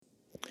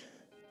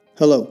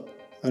Hello,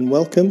 and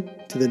welcome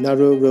to the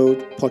Narrow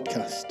Road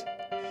podcast.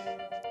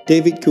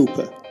 David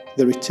Cooper,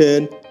 the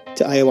return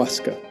to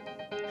ayahuasca.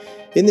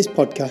 In this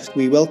podcast,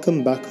 we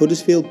welcome back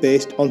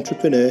Huddersfield-based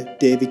entrepreneur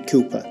David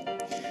Cooper.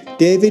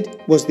 David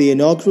was the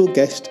inaugural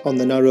guest on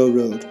the Narrow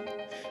Road.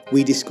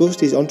 We discussed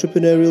his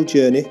entrepreneurial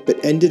journey,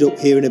 but ended up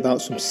hearing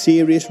about some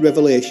serious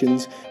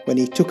revelations when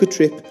he took a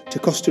trip to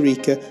Costa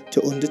Rica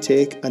to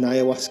undertake an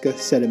ayahuasca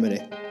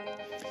ceremony.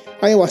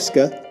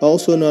 Ayahuasca,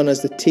 also known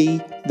as the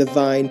tea, the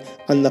vine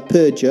and la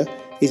purga,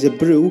 is a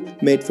brew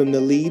made from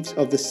the leaves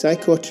of the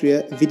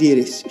Psychotria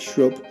viridis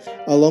shrub,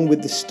 along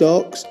with the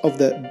stalks of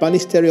the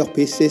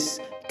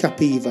Banisteriopsis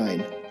caapi vine.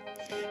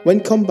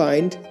 When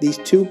combined, these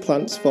two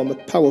plants form a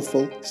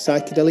powerful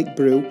psychedelic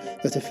brew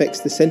that affects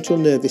the central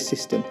nervous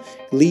system,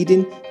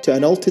 leading to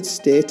an altered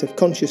state of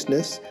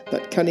consciousness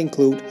that can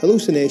include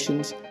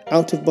hallucinations,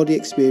 out-of-body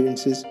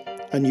experiences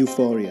and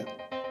euphoria.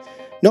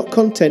 Not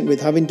content with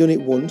having done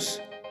it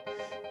once,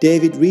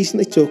 David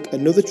recently took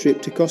another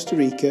trip to Costa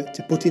Rica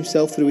to put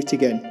himself through it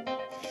again.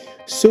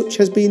 Such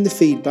has been the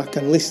feedback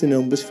and listener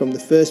numbers from the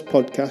first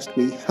podcast,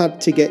 we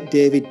had to get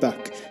David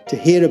back to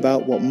hear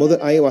about what Mother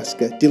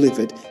Ayahuasca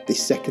delivered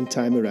this second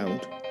time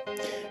around.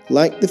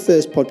 Like the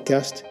first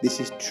podcast, this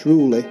is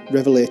truly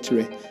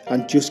revelatory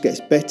and just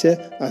gets better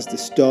as the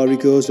story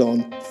goes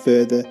on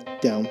further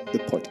down the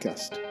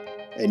podcast.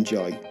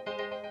 Enjoy.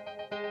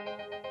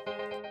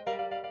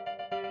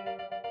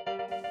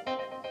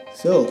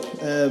 So,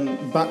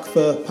 back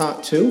for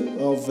part two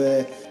of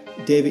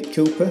David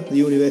Cooper, The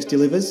Universe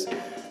Delivers.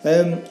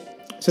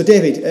 So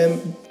David,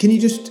 can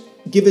you just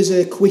give us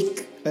a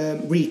quick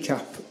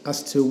recap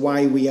as to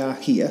why we are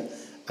here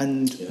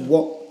and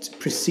what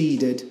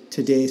preceded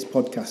today's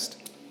podcast?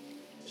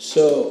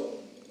 So,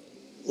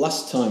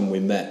 last time we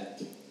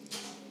met,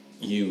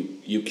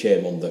 you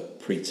came on the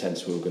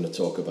pretense we were going to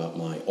talk about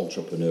my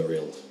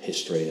entrepreneurial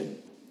history and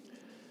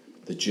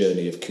the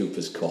journey of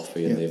Cooper's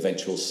Coffee and the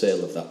eventual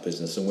sale of that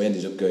business, and we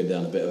ended up going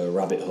down a bit of a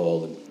rabbit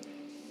hole and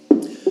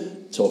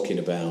talking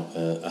about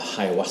a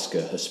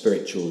ayahuasca, a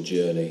spiritual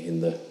journey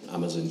in the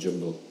Amazon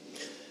jungle,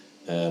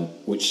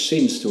 which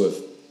seems to have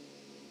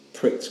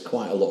pricked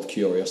quite a lot of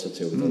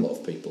curiosity with a lot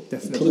of people,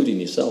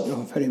 including yourself.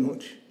 Oh, very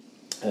much.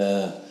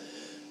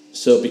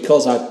 So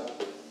because I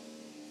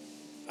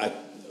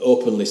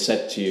openly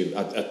said to you,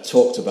 I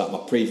talked about my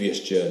previous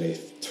journey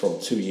from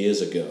 2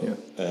 years ago,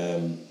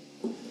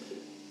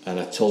 and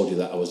I told you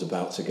that I was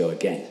about to go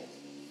again.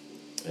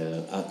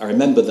 I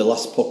remember the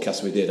last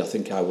podcast we did, I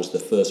think I was the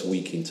first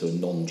week into a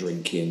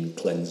non-drinking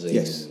cleansing.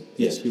 Yes,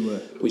 you were.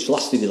 Which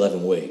lasted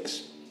 11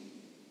 weeks.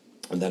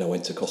 And then I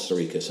went to Costa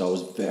Rica, so I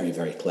was very,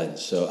 very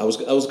cleansed. So I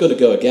was going to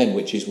go again,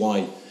 which is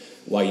why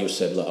you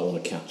said, look, I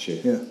want to catch you.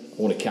 Yeah.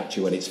 I want to catch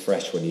you when it's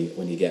fresh, when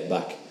you get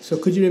back. So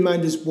could you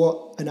remind us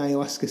what an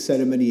ayahuasca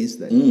ceremony is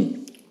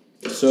then?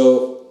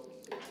 So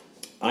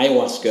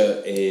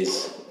ayahuasca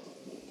is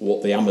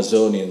what the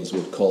Amazonians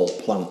would call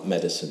plant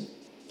medicine.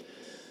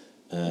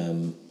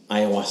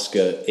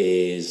 Ayahuasca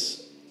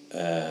is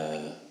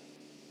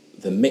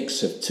the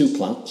mix of two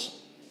plants.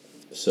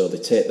 So they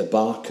take the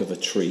bark of a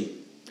tree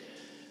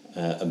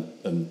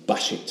and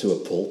bash it to a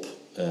pulp,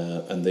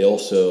 and they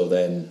also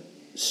then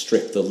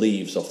strip the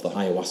leaves off the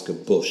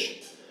ayahuasca bush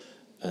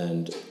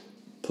and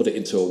put it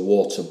into a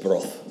water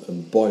broth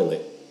and boil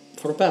it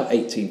for about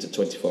 18 to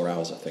 24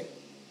 hours, I think.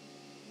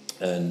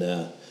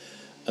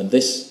 And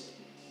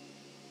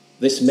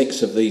this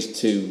mix of these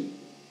two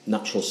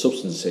natural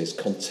substances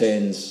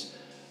contains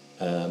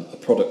a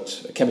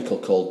chemical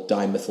called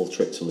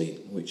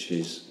dimethyltryptamine, which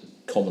is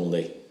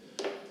commonly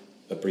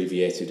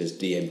abbreviated as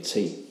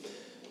DMT.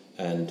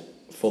 And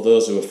for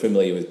those who are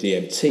familiar with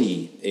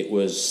DMT, it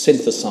was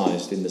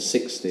synthesized in the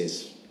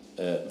 60s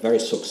very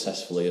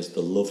successfully as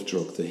the love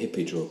drug, the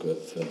hippie drug of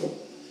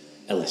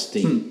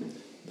LSD.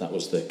 That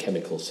was the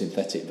chemical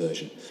synthetic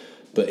version.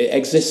 But it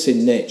exists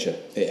in nature.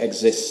 It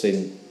exists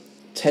in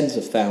tens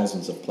of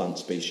thousands of plant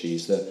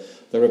species.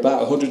 There are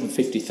about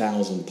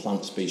 150,000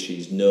 plant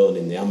species known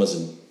in the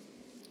Amazon,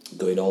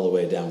 going all the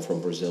way down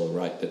from Brazil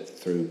right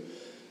through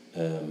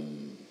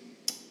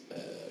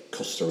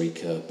Costa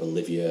Rica,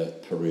 Bolivia,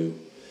 Peru.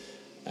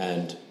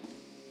 And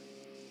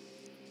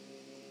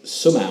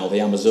somehow the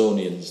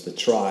Amazonians, the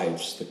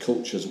tribes, the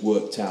cultures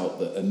worked out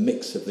that a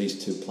mix of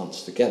these two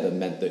plants together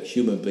meant that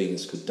human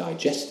beings could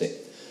digest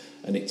it,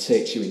 and it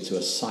takes you into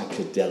a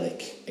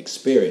psychedelic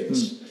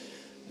experience.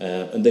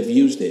 And they've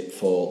used it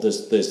for,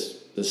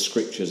 there's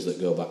scriptures that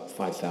go back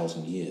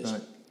 5,000 years.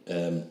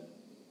 Right.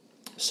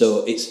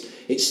 So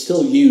it's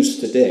still used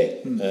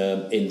today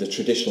in the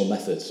traditional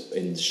methods,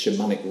 in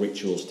shamanic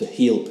rituals to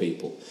heal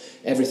people.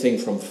 Everything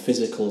from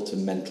physical to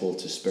mental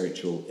to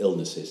spiritual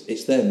illnesses.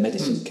 It's their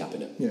medicine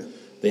cabinet. Yeah.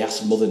 They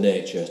ask Mother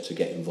Nature to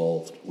get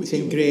involved with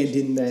It's ingrained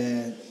in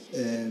their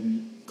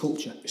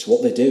culture. It's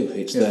what they do.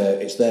 It's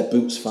their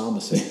Boots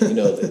pharmacy. You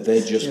know,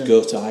 they just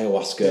go to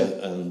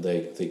ayahuasca and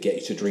they get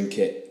you to drink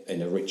it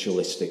in a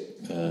ritualistic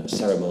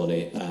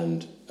ceremony,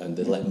 and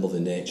they let Mother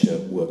Nature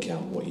work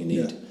out what you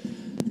need.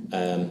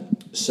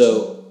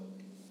 So,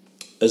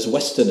 as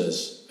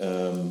Westerners,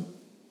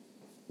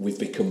 we've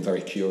become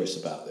very curious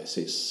about this.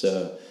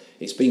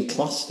 It's been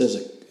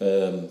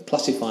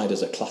classified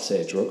as a Class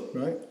A drug.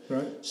 Right.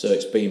 So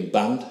it's been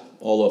banned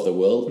all over the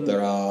world.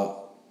 There are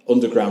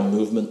underground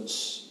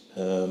movements.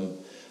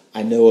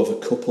 I know of a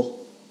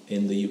couple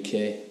in the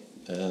UK,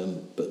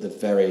 but they're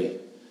very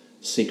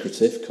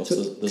secretive because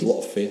there's a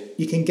lot of fear.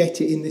 You can get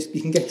it in this.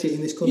 You can get it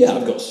in this country. Yeah,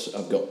 I've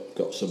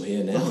got some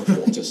here now. If you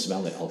want to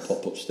smell it, I'll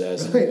pop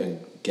upstairs and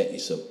get you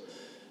some.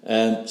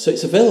 So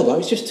it's available.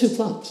 It's just 2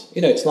 plants.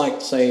 It's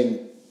like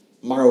saying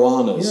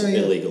marijuana's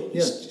illegal.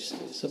 Yeah.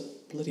 It's a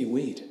bloody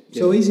weed.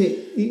 So is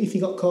it? If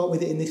you got caught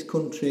with it in this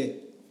country,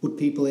 would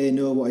people here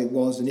know what it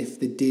was? And if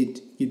they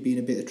did, you'd be in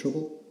a bit of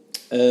trouble.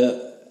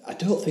 I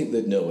don't think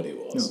they'd know what it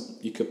was. No.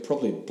 You could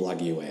probably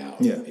blag your way out.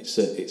 Yeah. It's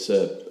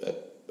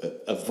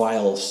a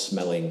vile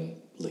smelling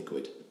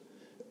liquid,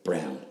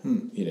 brown.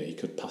 You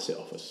could pass it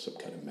off as some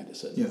kind of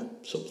medicine or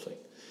something.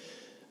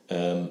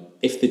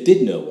 If they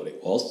did know what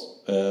it was,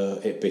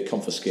 it'd be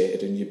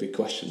confiscated and you'd be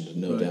questioned and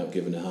no doubt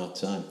given a hard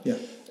time. Yeah.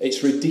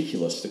 It's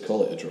ridiculous to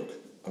call it a drug.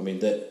 I mean,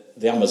 the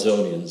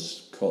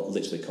Amazonians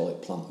literally call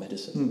it plant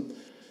medicine.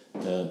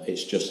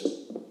 It's just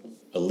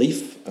a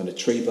leaf and a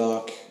tree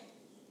bark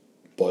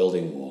boiled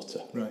in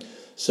water. Right.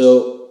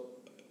 So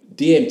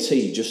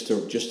DMT, just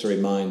to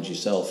remind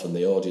yourself and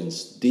the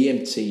audience,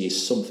 DMT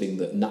is something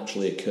that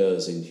naturally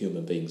occurs in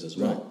human beings as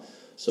well. Right.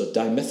 So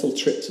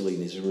dimethyltryptamine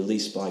is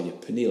released by your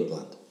pineal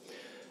gland.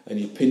 And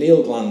your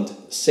pineal gland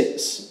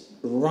sits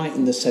right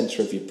in the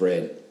centre of your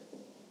brain.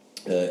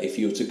 If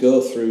you were to go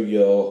through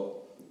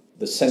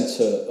the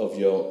centre of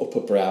your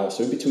upper brow,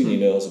 so in between your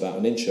nose, about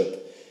an inch up,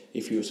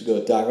 if you were to go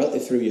directly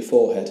through your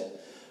forehead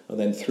and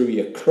then through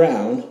your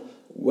crown,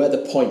 where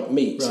the point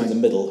meets in the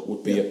middle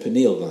would be your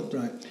pineal gland.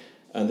 Right.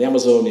 And the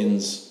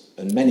Amazonians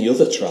and many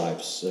other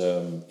tribes,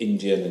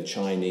 Indian and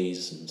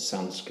Chinese and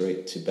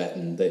Sanskrit,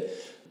 Tibetan,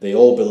 they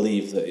all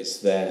believe that it's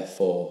there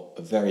for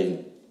a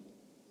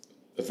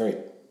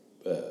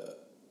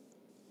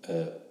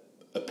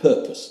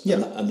purpose,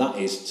 and that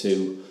is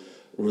to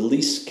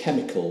release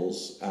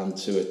chemicals and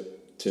to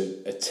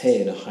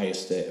attain a higher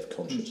state of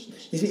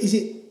consciousness. Is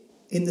it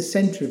in the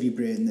centre of your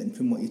brain then,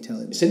 from what you're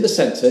telling me? It's in the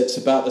centre. It's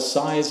about the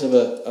size of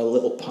a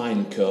little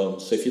pine cone.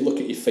 So if you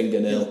look at your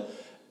fingernail,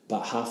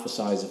 about half the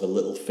size of a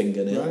little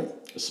fingernail,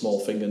 a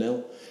small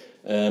fingernail.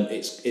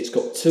 It's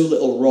got 2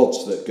 little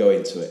rods that go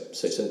into it.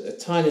 So it's a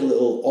tiny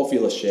little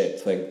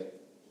ovular-shaped thing.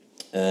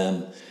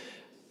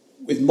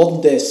 With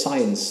modern-day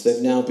science,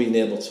 they've now been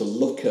able to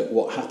look at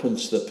what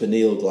happens to the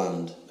pineal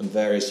gland and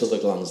various other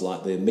glands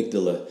like the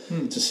amygdala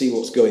to see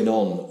what's going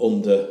on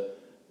under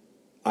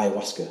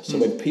ayahuasca. So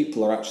when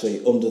people are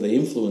actually under the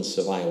influence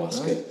of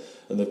ayahuasca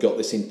and they've got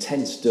this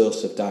intense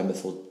dose of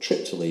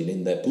dimethyltryptamine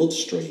in their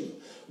bloodstream,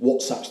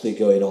 what's actually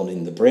going on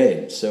in the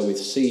brain? So with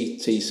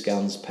CT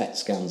scans, PET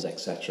scans,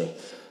 etc.,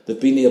 they've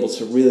been able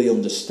to really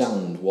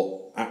understand what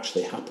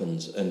actually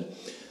happens. And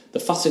the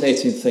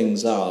fascinating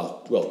things are,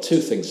 2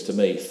 things to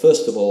me.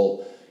 First of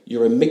all,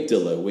 your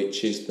amygdala,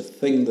 which is the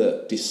thing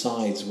that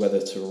decides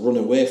whether to run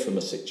away from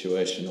a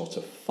situation or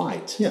to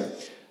fight. Yeah.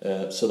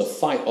 So the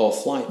fight or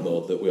flight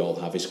mode that we all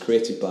have is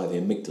created by the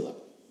amygdala.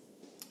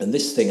 And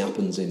this thing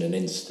happens in an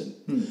instant.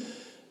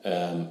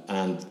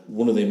 And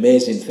one of the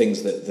amazing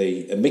things that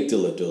the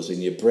amygdala does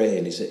in your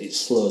brain is that it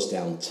slows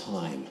down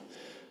time.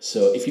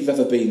 So if you've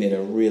ever been in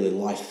a really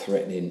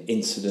life-threatening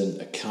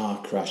incident, a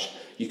car crash,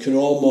 you can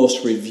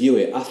almost review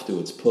it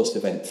afterwards,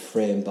 post-event,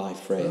 frame by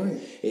frame.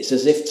 Right. It's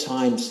as if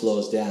time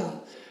slows down.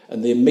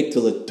 And the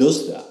amygdala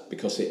does that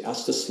because it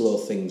has to slow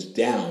things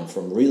down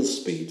from real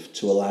speed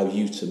to allow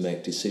you to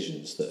make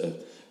decisions that are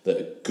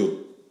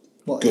good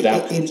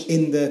outcomes.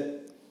 In the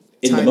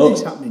in time the moment.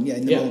 it's happening,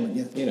 in the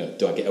moment,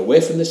 Do I get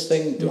away from this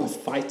thing? Do I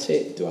fight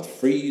it? Do I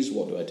freeze?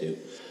 What do I do?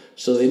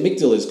 So the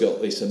amygdala's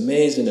got this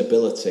amazing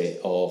ability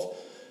of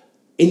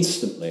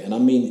instantly, and I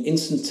mean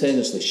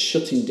instantaneously,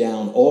 shutting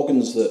down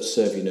organs that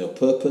serve you no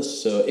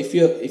purpose. So if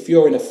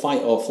you're in a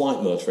fight or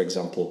flight mode, for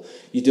example,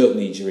 you don't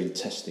need your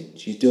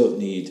intestines. You don't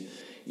need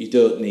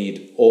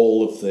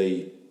all of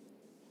the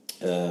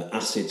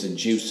acids and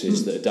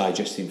juices that are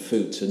digesting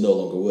food to no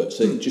longer work.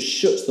 So it just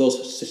shuts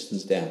those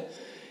systems down.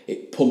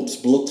 It pumps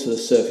blood to the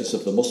surface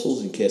of the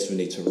muscles in case we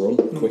need to run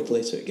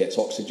quickly, so it gets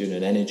oxygen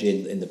and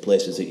energy in the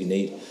places that you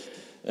need.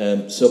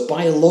 So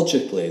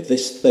biologically,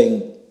 this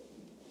thing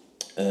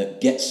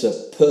gets a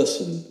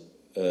person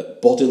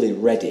bodily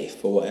ready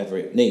for whatever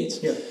it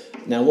needs. Yeah.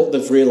 Now, what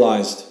they've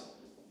realised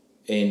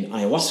in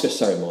ayahuasca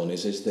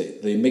ceremonies is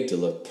that the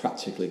amygdala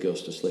practically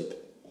goes to sleep.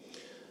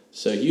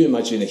 So you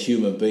imagine a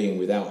human being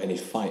without any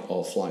fight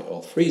or flight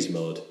or freeze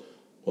mode.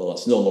 Well,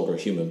 that's no longer a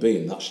human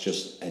being. That's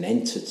just an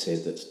entity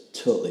that's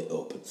totally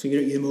open. So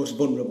you're most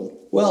vulnerable.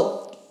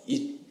 Well,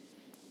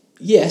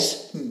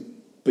 yes,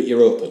 but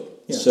you're open.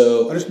 Yeah.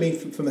 So I just mean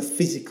from a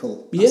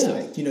physical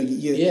aspect.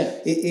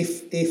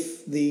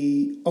 If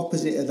the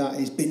opposite of that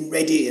is been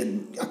ready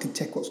and I can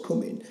take what's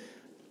coming,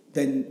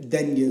 then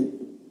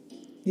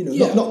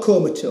not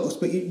comatose,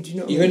 but do you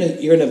know?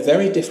 You're in a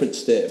very different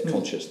state of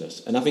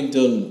consciousness. And having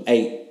done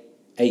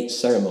eight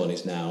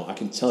ceremonies now, I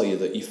can tell you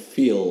that you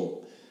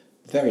feel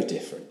Very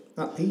different.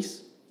 At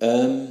peace?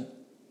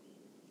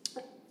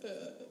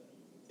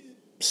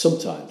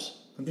 Sometimes.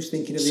 I'm just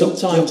thinking of the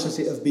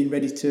opposite of being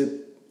ready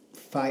to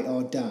fight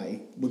or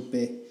die would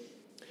be...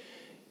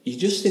 You're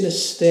just in a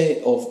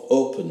state of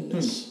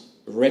openness,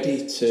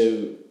 ready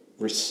to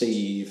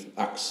receive,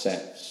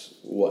 accept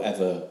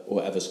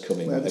whatever's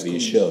coming, whatever you're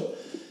shown.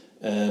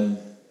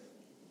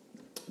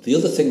 The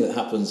other thing that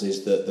happens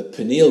is that the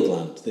pineal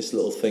gland, this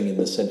little thing in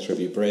the centre of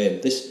your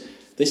brain, this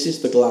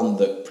is the gland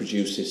that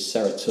produces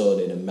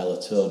serotonin and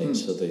melatonin,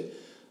 so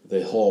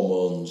the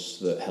hormones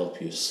that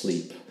help you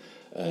sleep,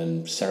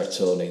 and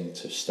serotonin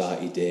to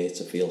start your day,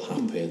 to feel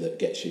happy, that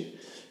gets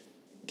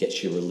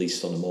you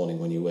released on the morning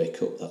when you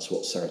wake up. That's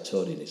what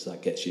serotonin is.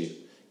 That gets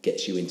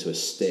you into a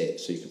state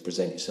so you can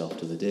present yourself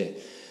to the day.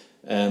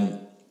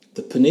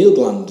 The pineal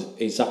gland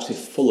is actually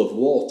full of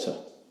water,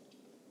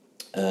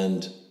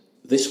 and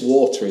this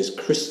water is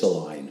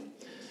crystalline.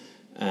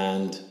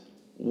 And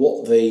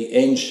what the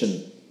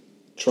ancient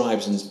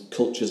tribes and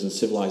cultures and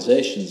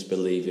civilizations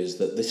believe is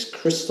that this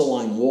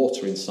crystalline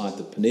water inside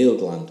the pineal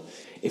gland,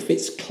 if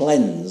it's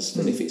cleansed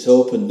and if it's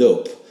opened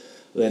up,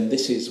 then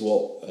this is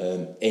what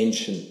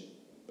ancient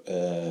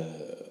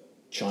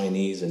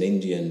Chinese and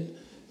Indian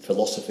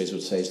philosophers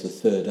would say is the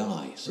third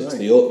eye. So it's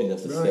the opening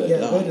of the third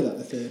eye. I've heard of that,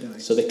 the third eye.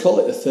 So they call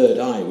it the third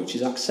eye, which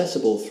is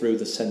accessible through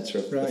the centre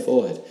of the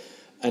forehead.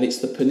 And it's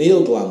the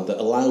pineal gland that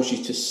allows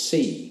you to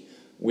see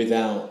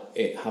without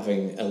it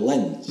having a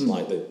lens,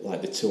 like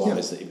the two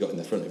eyes that you've got in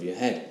the front of your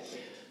head.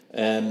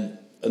 And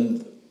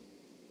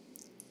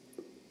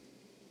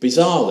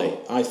bizarrely,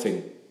 I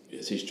think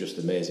this is just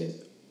amazing.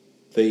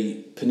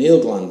 The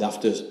pineal gland,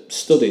 after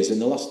studies in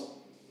the last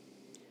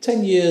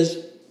 10 years,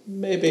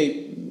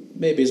 maybe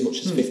as much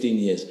as 15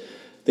 years,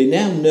 they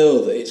now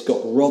know that it's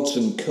got rods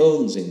and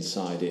cones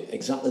inside it,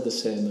 exactly the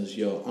same as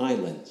your eye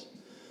lens.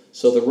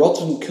 So the rods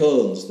and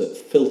cones that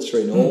filter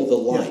in all the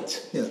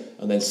light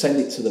and then send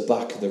it to the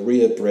back of the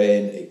rear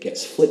brain, it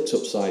gets flipped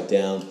upside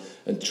down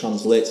and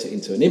translates it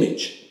into an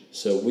image.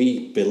 So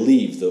we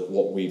believe that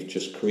what we've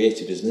just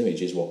created as an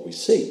image is what we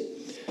see.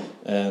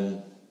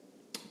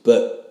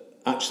 But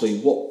actually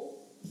what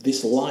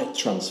this light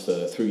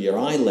transfer through your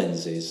eye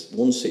lenses,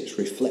 once it's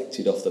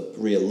reflected off the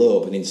rear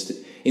lobe and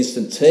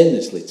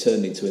instantaneously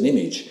turned into an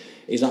image,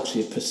 is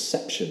actually a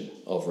perception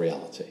of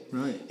reality.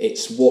 Right.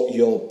 It's what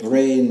your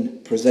brain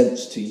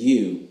presents to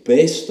you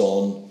based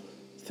on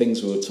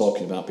things we were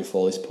talking about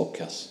before this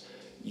podcast.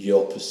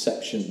 Your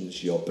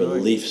perceptions, your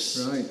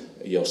beliefs,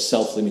 your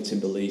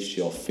self-limiting beliefs,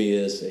 your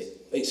fears.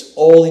 It's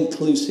all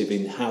inclusive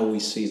in how we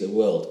see the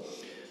world.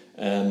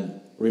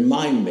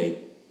 Remind me,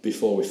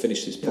 before we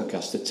finish this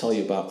podcast, to tell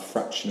you about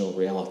fractional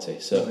reality.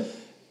 So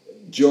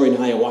during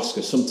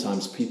ayahuasca,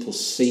 sometimes people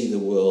see the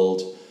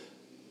world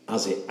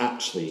as it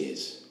actually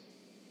is.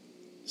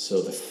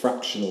 So the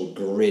fractional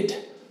grid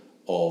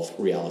of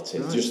reality,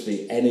 just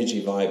the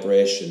energy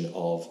vibration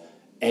of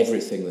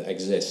everything that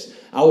exists.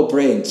 Our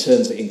brain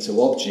turns it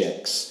into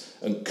objects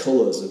and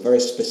colours and very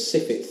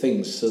specific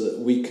things so that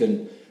we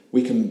can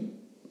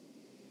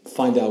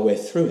find our way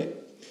through it.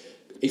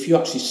 If you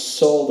actually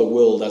saw the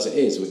world as it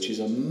is, which is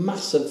a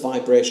massive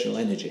vibrational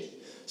energy,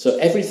 so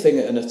everything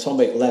at an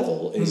atomic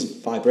level is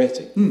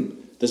vibrating.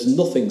 There's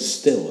nothing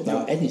still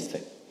about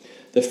anything.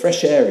 The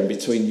fresh air in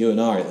between you and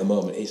I at the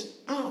moment is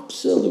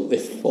absolutely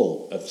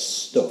full of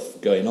stuff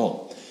going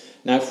on.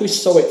 Now, if we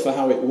saw it for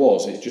how it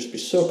was, it'd just be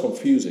so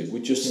confusing.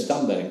 We'd just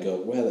stand there and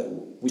go,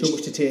 too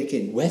much to take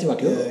in. Where do I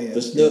go?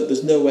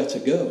 There's nowhere to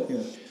go.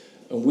 Yeah.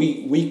 And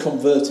we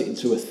convert it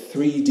into a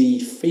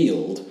 3D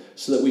field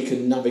so that we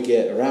can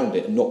navigate around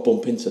it and not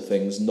bump into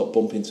things, not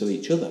bump into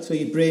each other. So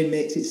your brain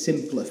makes it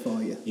simpler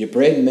for you. Your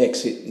brain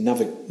makes it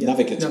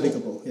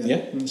navigable.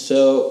 Yeah.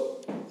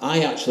 So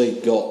I actually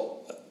got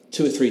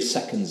 2 or 3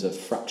 seconds of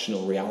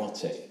fractional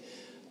reality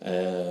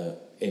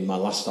in my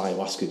last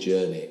ayahuasca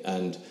journey,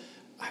 and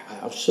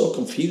I was so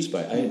confused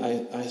by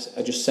it.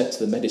 I just said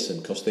to the medicine,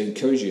 because they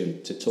encourage you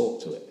to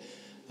talk to it,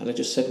 and I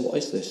just said, "What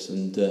is this?"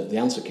 And the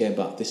answer came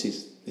back, "This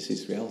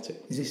is reality."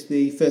 Is this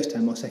the first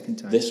time or second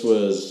time? This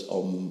was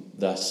on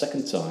the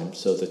second time,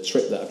 so the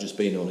trip that I've just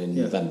been on in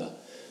November.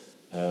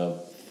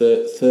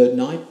 Third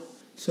night.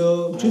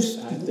 So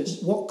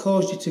what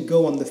caused you to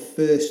go on the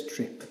first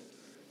trip,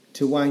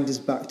 to wind us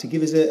back, to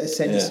give us a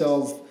sense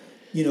of,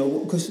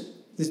 because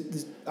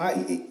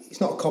it's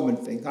not a common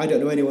thing. I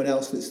don't know anyone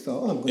else that's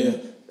thought, I'm going to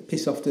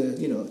piss off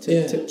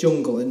to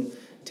jungle and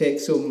take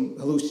some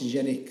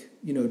hallucinogenic,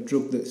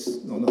 drug that's,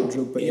 or not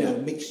drug, but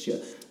mixture.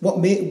 What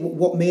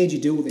made you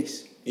do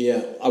this?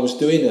 Yeah, I was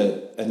doing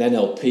an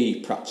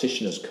NLP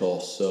practitioner's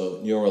course, so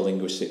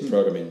neuro-linguistic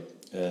programming,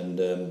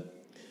 and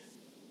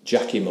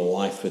Jackie, my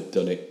wife, had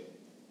done it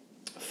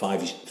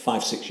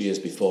 5-6 years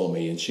before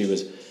me, and she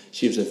was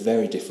a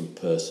very different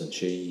person.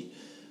 She,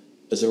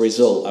 as a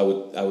result, I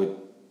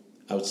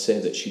would say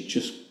that she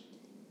just,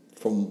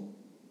 from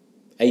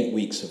 8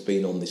 weeks of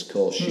being on this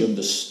course, she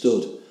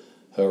understood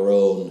her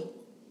own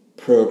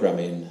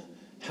programming,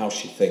 how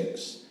she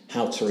thinks,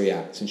 how to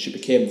react, and she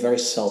became very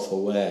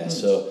self-aware.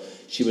 So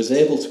she was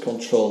able to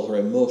control her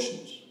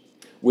emotions,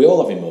 we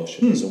all have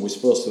emotions, and we're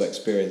supposed to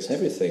experience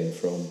everything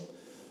from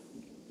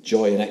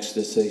joy and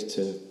ecstasy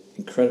to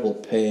incredible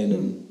pain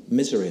and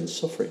misery and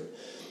suffering.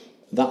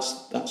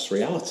 That's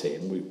reality,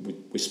 and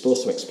we're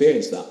supposed to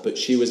experience that. But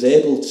she was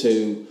able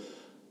to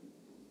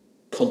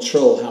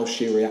control how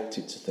she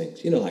reacted to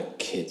things. You know, like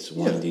kids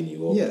winding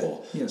you up,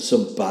 or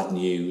some bad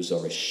news,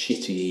 or a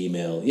shitty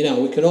email. You know,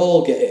 we can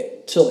all get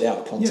it totally out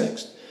of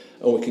context,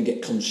 and we can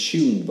get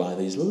consumed by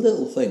these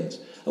little things.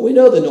 And we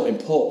know they're not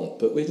important,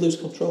 but we lose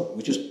control.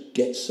 We just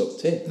get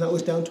sucked in. And that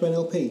was down to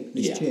NLP,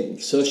 this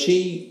change? So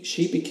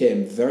she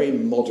became very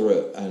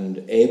moderate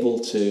and able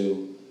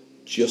to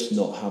just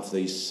not have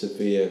these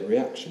severe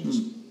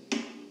reactions.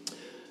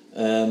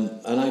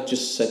 And I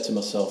just said to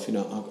myself, you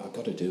know, I've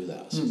got to do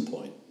that at some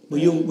point. Were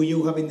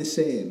you having the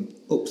same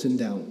ups and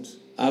downs?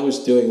 I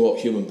was doing what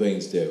human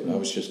beings do. I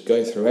was just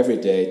going through every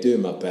day,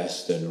 doing my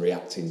best and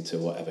reacting to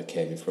whatever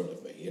came in front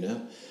of me, you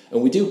know.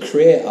 And we do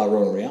create our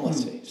own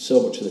reality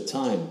so much of the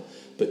time.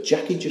 But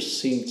Jackie just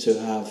seemed to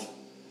have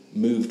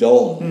moved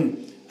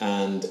on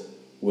and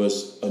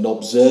was an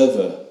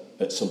observer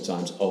at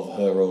sometimes of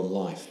her own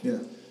life. Yeah.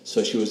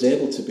 So she was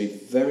able to be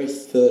very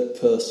third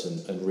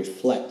person and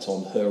reflect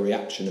on her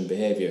reaction and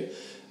behaviour,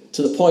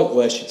 to the point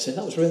where she'd say,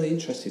 that was really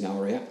interesting how I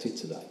reacted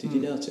to that. Did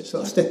you notice?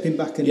 Sort of stepping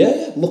back and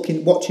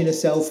watching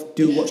herself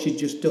do what she'd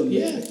just done.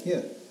 Yeah.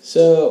 Yeah.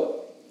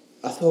 So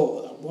I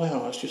thought,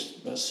 wow,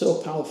 that's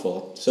so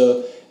powerful.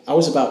 So I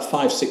was about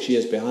 5-6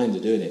 years behind her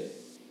doing it.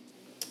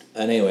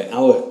 And anyway,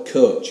 our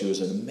coach, who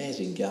was an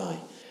amazing guy,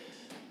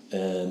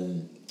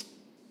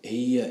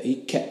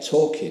 he kept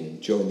talking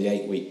during the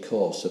 8-week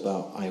course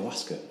about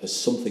ayahuasca as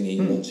something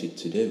he wanted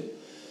to do.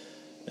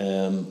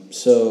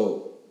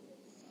 So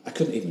I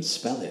couldn't even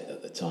spell it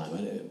at the time.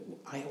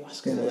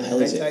 Ayahuasca, what the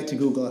hell is it? I had to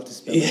Google how to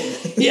spell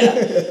it.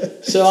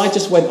 Yeah. So I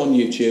just went on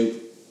YouTube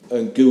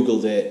and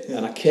Googled it,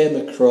 and I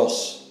came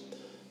across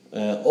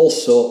all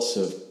sorts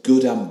of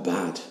good and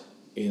bad,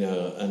 you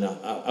know, and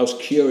I was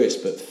curious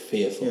but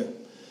fearful.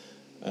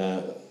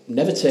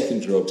 Never taken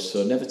drugs,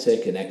 so never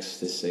taken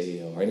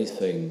ecstasy or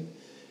anything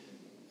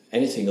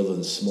other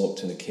than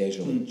smoked an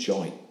occasional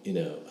joint, you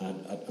know.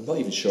 I'm not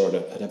even sure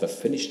I'd ever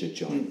finished a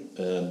joint.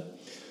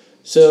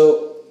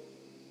 So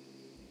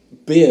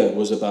beer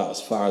was about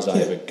as far as I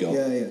ever got,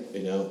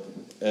 you know.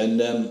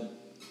 And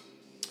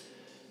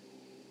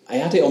I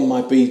had it on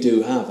my be,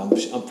 do, have.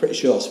 I'm pretty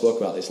sure I spoke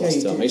about this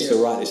last time. I used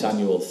to write this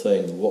annual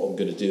thing, what I'm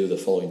going to do the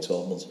following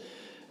 12 months.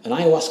 And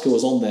ayahuasca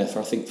was on there for,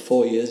 I think,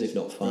 4 years, if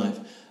not 5.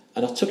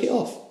 And I took it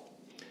off.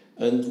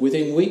 And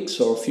within weeks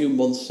or a few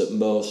months at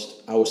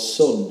most, our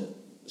son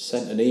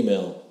sent an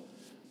email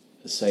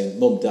saying,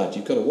 Mum, Dad,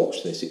 you've got to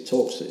watch this.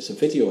 It's a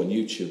video on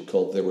YouTube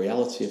called The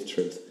Reality of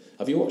Truth.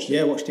 Have you watched it?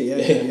 Yeah, I watched it, yeah,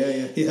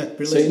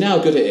 brilliant. So you know how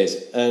good it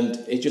is. And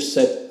he just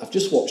said, I've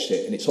just watched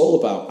it, and it's all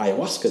about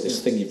ayahuasca, this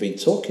thing you've been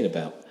talking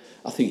about.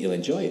 I think you'll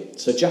enjoy it.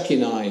 So Jackie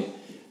and I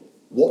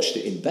watched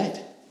it in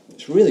bed.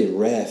 It's really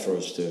rare for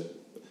us to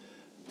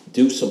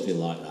do something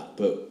like that,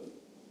 but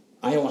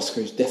ayahuasca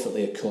is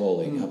definitely a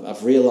calling.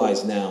 I've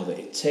realised now that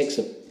it takes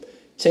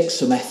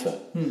some effort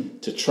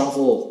to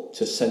travel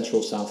to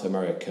Central South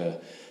America,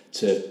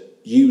 to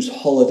use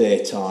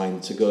holiday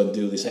time to go and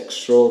do this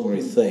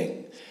extraordinary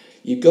thing.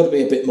 You've got to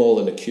be a bit more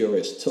than a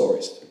curious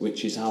tourist,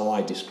 which is how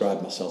I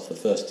described myself the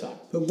first time.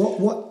 But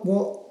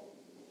what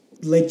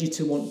led you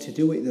to want to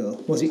do it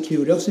though? Was it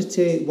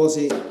curiosity? Was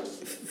it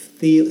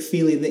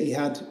feeling that you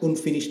had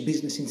unfinished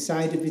business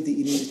inside of you that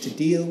you needed to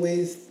deal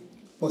with?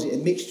 Was it a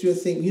mixture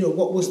of things? You know,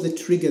 what was the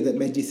trigger that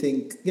made you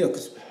think, you know,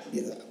 because,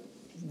 you know,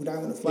 would I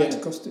want to fly to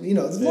Costa Rica? You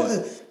know,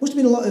 there's must have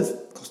been a lot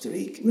of Costa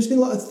Rica. Must have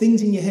been a lot of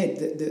things in your head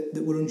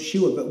that were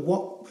unsure. But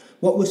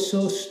what was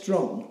so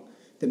strong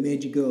that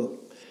made you go?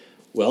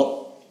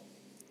 Well,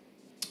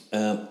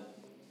 I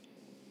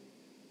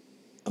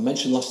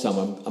mentioned last time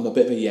I'm a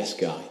bit of a yes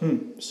guy,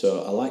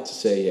 so I like to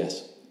say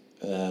yes.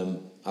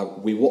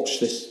 We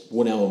watched this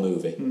 1 hour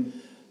movie.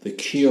 The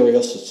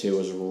curiosity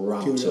was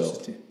wrapped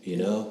up, you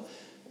know.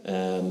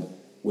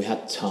 We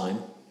had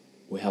time,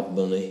 we had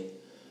money.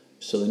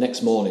 So the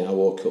next morning I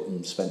woke up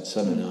and spent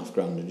 $7,500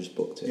 and just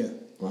booked it,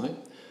 right?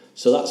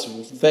 So that's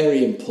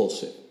very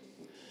impulsive.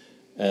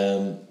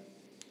 I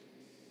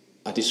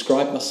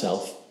described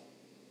myself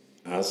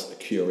as a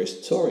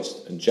curious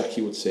tourist, and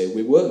Jackie would say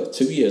we were.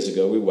 2 years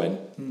ago we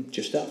went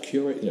just out of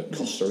curiosity. You know,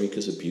 Costa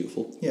Rica's a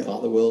beautiful part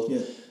of the world.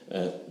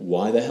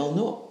 Why the hell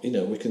not? You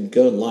know, we can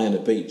go and lie on a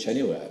beach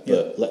anywhere,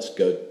 but let's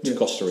go to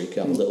Costa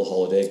Rica, have a little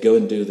holiday, go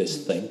and do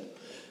this thing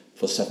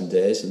for 7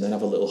 days, and then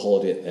have a little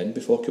holiday at the end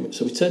before coming.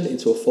 So we turned it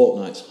into a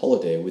fortnight's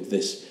holiday with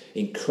this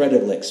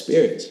incredible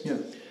experience.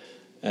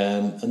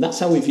 And that's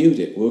how we viewed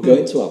it. We were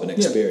going to have an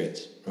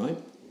experience, right?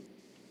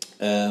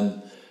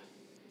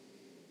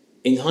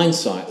 In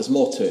hindsight, there's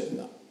more to it than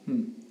that.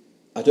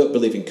 I don't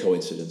believe in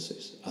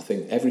coincidences. I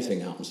think everything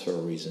happens for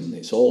a reason.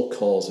 It's all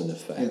cause and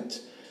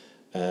effect.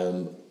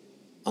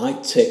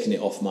 I'd taken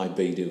it off my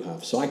be, do,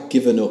 have. So I'd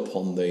given up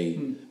on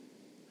the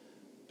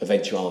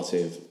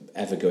eventuality of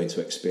ever going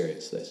to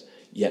experience this.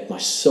 Yet my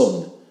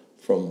son,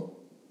 from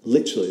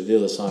literally the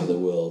other side of the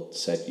world,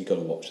 said, you've got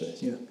to watch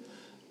this.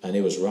 And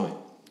he was right.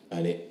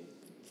 And it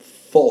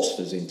forced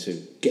us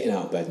into getting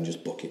out of bed and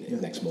just booking it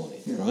next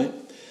morning, right?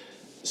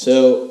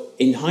 So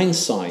in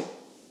hindsight,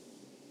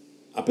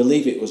 I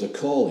believe it was a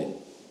calling.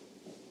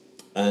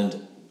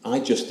 And I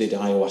just did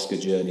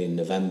Ayahuasca Journey in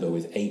November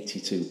with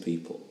 82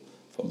 people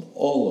from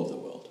all over the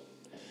world.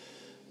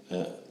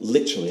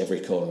 Literally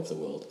every corner of the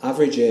world.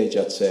 Average age,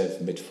 I'd say,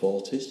 of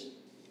mid-40s.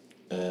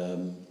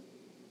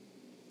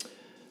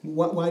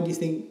 Why do you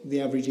think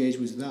the average age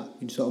was that,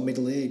 in sort of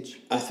middle age?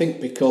 I think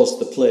because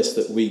the place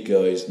that we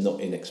go is not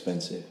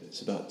inexpensive.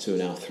 It's about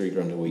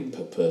 $2,500-3,000 a week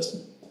per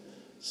person.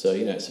 So,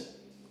 it's a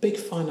big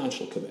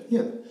financial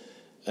commitment.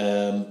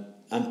 Yeah.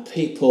 And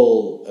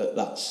people at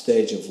that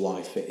stage of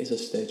life, it is a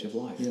stage of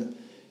life.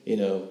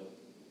 Yeah.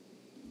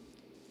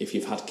 If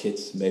you've had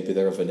kids, maybe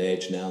they're of an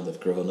age now, they've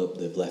grown up,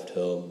 they've left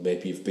home,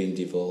 maybe you've been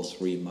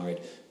divorced,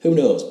 remarried, who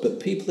knows? But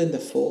people in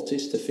their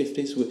 40s to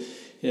 50s,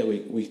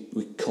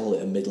 we call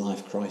it a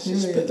midlife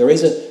crisis, but there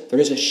is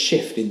a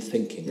shift in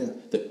thinking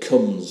that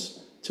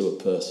comes to a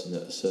person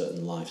at a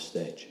certain life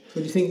stage.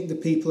 So do you think the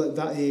people at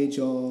that age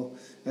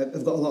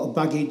have got a lot of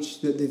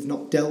baggage that they've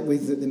not dealt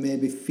with that they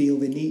maybe feel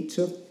they need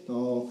to,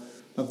 or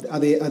are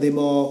they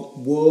more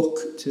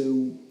woke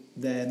to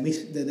their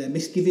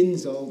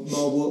misgivings, or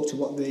more woke to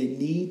what they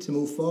need to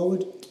move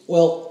forward?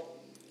 Well,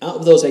 out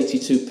of those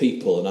 82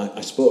 people, and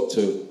I spoke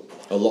to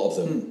a lot of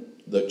them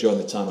that during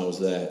the time I was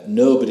there,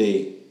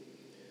 nobody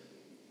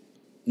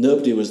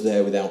was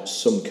there without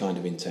some kind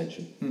of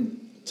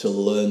intention to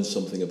learn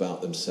something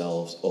about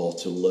themselves or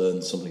to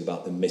learn something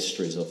about the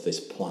mysteries of this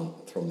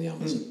plant from the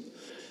Amazon.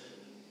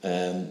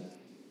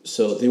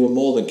 So they were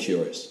more than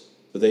curious,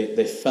 but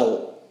they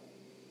felt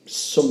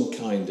some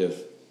kind of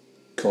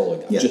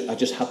calling. I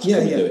just had to come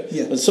and do it.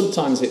 Yeah. And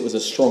sometimes it was a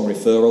strong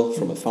referral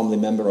from a family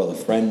member or a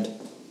friend.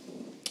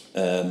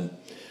 Other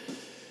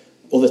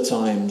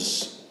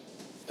times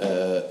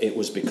it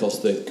was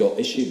because they've got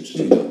issues,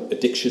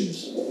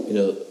 addictions.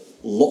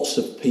 Lots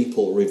of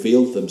people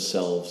revealed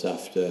themselves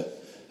after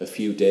a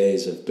few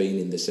days of being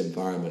in this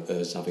environment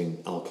as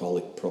having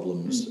alcoholic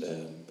problems,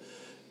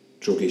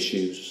 drug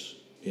issues.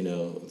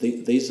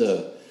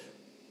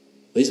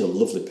 These are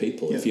lovely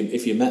people. Yeah.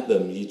 If you met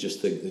them, you just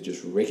think they're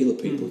just regular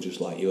people,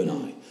 just like you and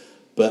I.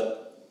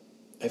 But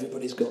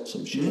everybody's got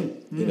some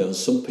shit. And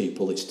some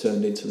people it's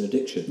turned into an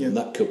addiction, and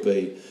that could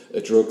be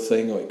a drug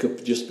thing, or it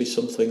could just be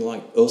something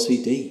like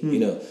OCD.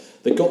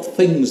 They got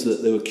things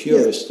that they were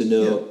curious to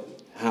know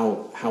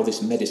how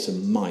this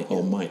medicine might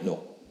or might not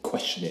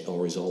question it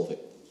or resolve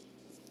it.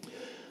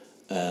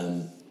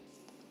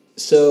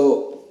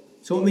 So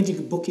what made you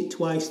book it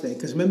twice then?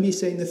 Because remember you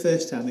saying the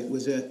first time it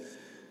was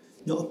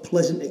not a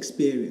pleasant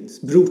experience.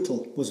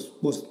 Brutal was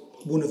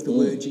one of the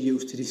words you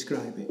used to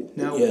describe it.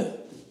 Now,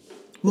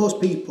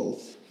 most people,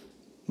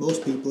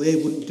 A,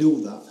 wouldn't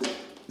do that,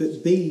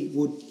 but B,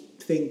 would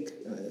think,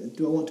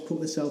 do I want to put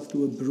myself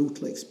through a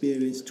brutal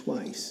experience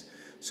twice?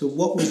 So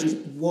what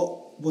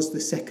was the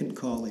second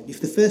calling? If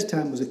the first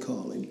time was a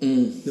calling,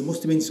 there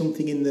must have been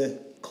something in the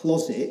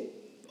closet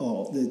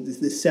or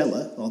the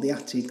cellar or the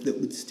attic that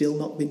would still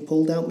not been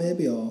pulled out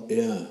maybe, or...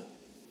 Yeah.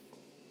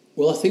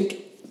 Well, I think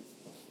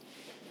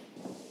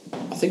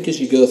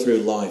as you go through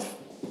life,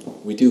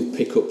 we do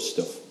pick up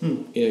stuff.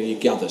 You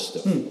gather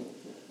stuff.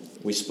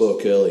 We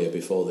spoke earlier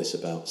before this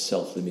about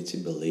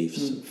self-limiting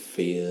beliefs and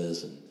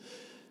fears, and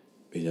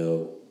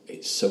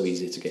it's so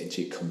easy to get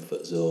into your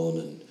comfort zone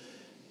and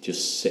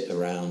just sit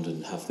around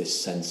and have this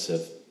sense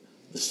of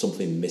there's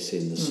something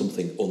missing, there's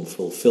something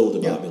unfulfilled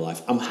about my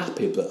life. I'm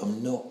happy, but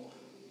I'm not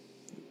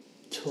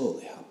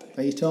totally happy.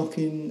 Are you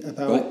talking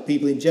about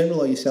people in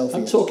general or yourself?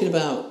 I'm talking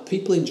about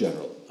people in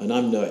general. And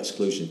I'm no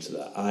exclusion to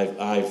that.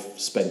 I've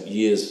spent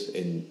years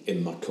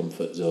in my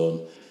comfort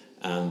zone,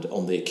 and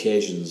on the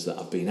occasions that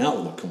I've been out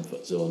of my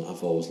comfort zone,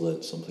 I've always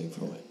learnt something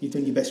from it. You've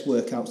done your best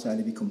work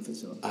outside of your comfort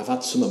zone. I've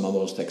had some of my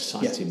most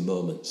exciting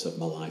moments of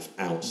my life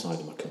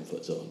outside of my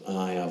comfort zone, and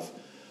I have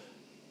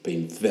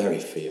been very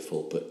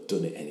fearful, but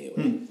done it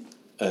anyway.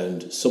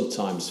 And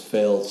sometimes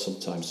failed,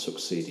 sometimes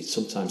succeeded,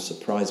 sometimes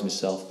surprised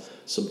myself,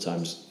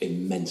 sometimes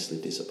immensely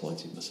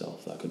disappointed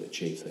myself that I could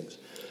achieve things.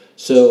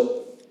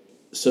 So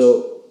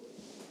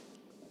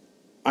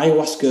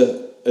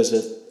ayahuasca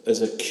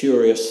as a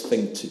curious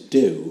thing to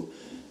do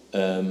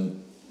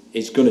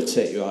is going to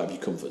take you out of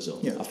your comfort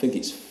zone. I think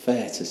it's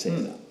fair to say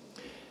that.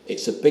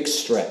 It's a big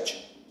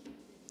stretch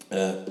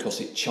because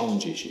it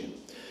challenges you.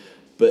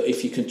 But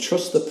if you can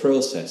trust the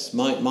process,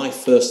 my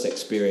first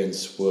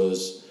experience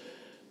was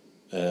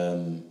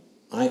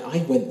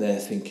I went there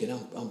thinking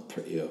I'm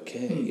pretty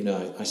okay.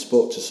 I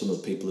spoke to some of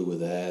the people who were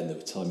there, and they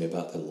were telling me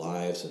about their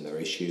lives and their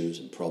issues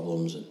and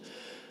problems,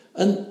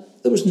 and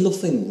there was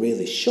nothing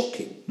really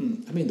shocking.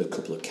 I mean, there were a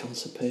couple of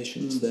cancer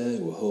patients there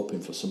who were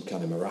hoping for some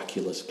kind of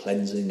miraculous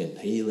cleansing and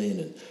healing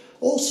and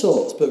all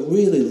sorts, but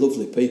really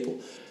lovely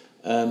people.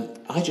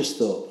 I just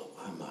thought,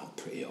 I'm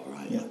pretty all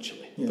right,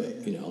 actually.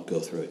 I'll go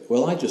through it.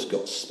 Well, I just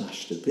got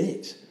smashed a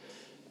bit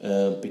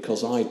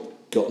because I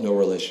got no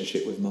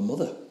relationship with my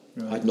mother.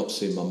 Right. I'd not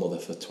seen my mother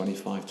for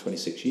 25,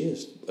 26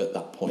 years at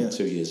that point,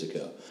 2 years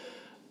ago.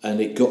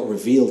 And it got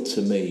revealed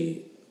to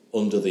me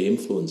under the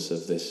influence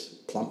of this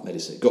plant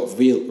medicine. It got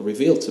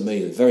revealed to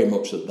me very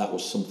much that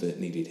was something that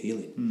needed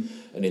healing.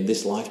 And in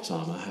this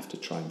lifetime, I have to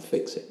try and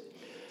fix it.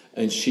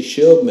 And she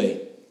showed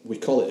me, we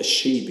call it a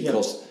she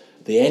because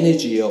the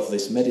energy of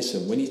this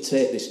medicine, when you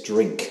take this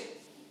drink,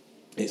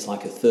 it's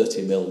like a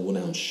 30 ml 1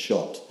 ounce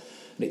shot.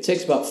 And it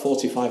takes about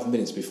 45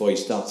 minutes before you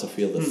start to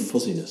feel the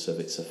fuzziness of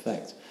its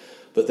effect.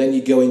 But then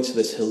you go into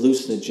this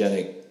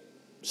hallucinogenic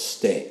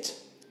state,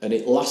 and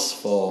it lasts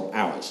for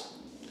hours.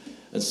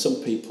 And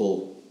some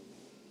people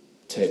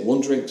take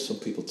 1 drink, some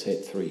people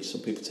take 3,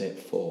 some people take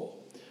 4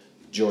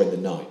 during the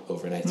night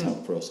over an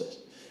 8-hour process.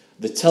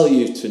 They tell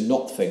you to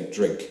not think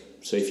drink.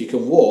 So if you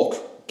can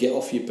walk, get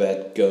off your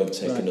bed, go and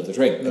take another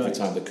drink every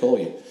time they call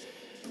you.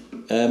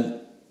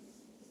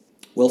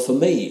 Well, for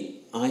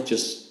me, I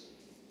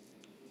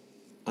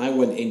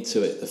went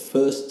into it the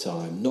first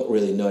time not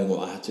really knowing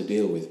what I had to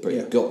deal with, but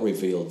it got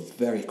revealed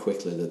very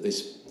quickly that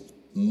this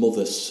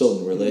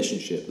mother-son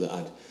relationship that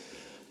I'd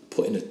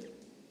put in a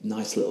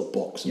nice little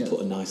box and put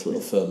a nice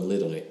little firm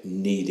lid on it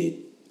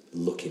needed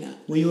looking at.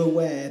 Were you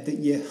aware that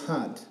you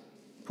had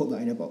put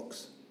that in a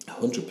box?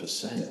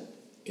 100%.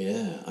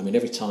 Yeah. I mean,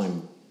 every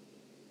time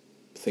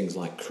things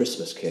like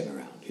Christmas came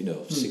around,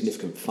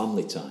 significant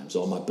family times,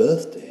 or my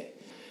birthday,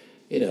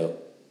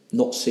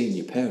 not seeing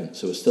your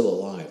parents who are still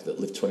alive that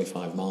live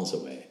 25 miles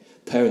away,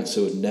 parents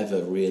who had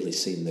never really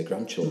seen their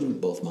grandchildren,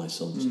 both my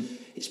sons,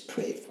 it's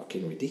pretty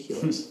fucking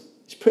ridiculous.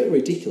 It's pretty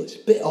ridiculous.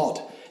 A bit odd.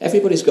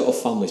 Everybody's got a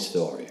family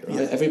story,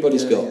 right? Yeah.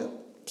 Everybody's got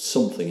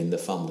something in the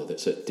family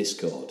that's at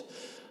discord.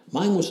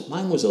 Mine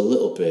was a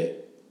little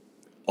bit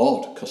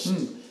odd because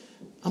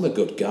I'm a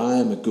good guy.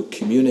 I'm a good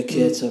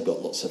communicator. I've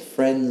got lots of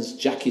friends.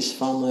 Jackie's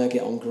family, I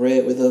get on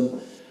great with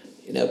them.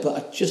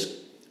 But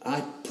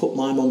I put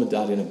my mum and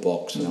dad in a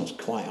box and I was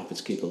quite happy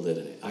to keep a lid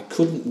on it. I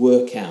couldn't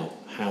work out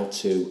how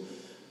to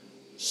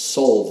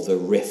solve the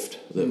rift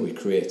that we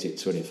created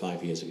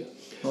 25 years ago.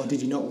 Or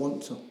did you not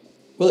want to?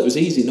 Well, it was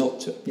easy not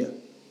to. Yeah.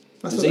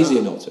 It was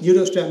easier not to. You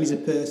don't strike me as a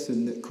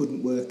person that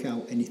couldn't work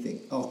out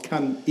anything, or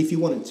can, if you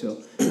wanted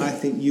to. I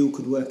think you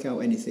could work out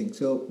anything.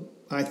 So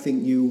I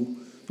think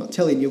not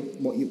telling you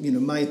what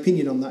my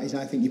opinion on that is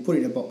I think you put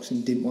it in a box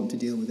and didn't want to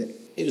deal with it.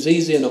 It was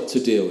easier not to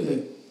deal with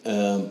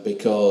it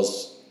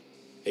because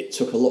it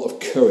took a lot of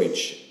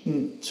courage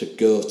to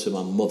go to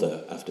my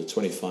mother after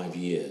 25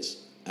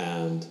 years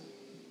and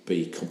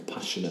be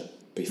compassionate,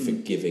 be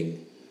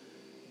forgiving,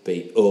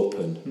 be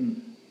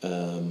open,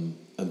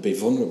 and be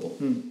vulnerable.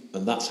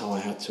 And that's how I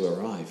had to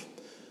arrive.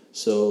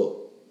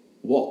 So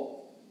what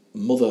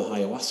Mother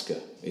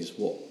Ayahuasca is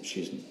what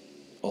she's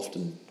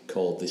often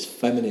called this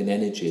feminine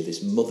energy,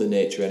 this Mother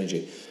Nature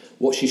energy.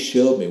 What she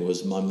showed me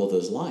was my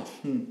mother's life.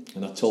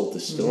 And I told the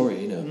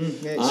story,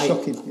 it's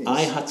shocking.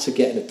 I had to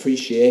get an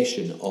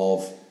appreciation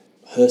of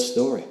her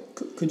story.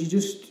 Could you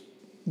just...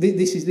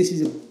 This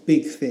is a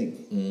big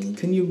thing.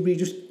 Can you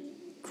just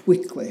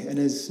quickly and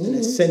as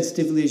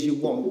sensitively as you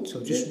want,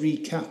 so just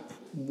recap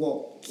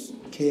what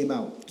came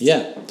out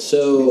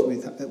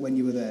when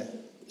you were there?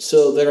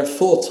 So there are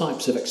 4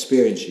 types of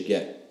experience you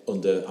get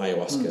under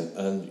ayahuasca,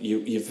 and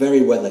you're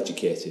very well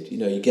educated.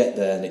 You get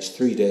there and it's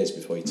 3 days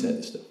before you take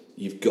the stuff.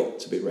 You've got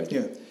to be ready.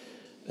 Yeah.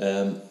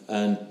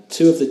 And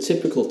 2 of the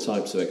typical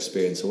types of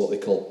experience are what they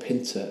call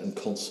pinta and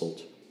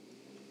consult.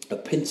 A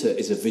pinta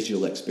is a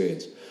visual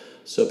experience.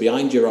 So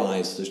behind your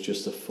eyes, there's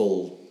just a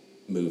full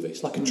movie.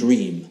 It's like a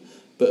dream,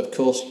 but of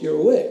course you're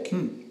awake.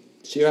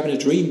 So you're having a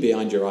dream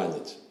behind your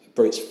eyelids,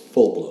 but it's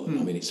full blown.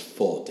 I mean, it's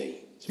 4D.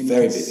 It's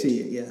very big.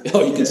 See it,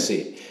 Oh, you can see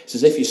it. It's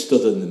as if you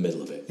stood in the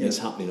middle of it, and it's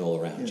happening all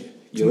around you.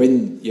 You're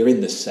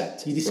in the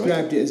set. You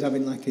described it as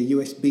having like a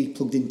USB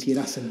plugged into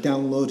your ass and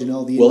downloading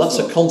all the info. Well, info.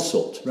 that's a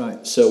consult.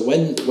 Right. So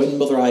when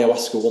Mother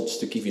Ayahuasca wants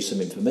to give you some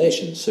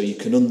information so you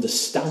can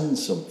understand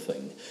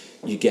something,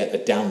 you get a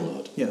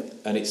download. Yeah.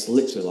 And it's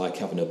literally like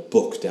having a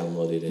book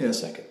downloaded in a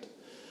second.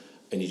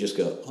 And you just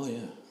go, oh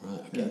yeah,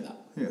 right, I get that.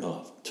 Yeah.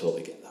 Oh, I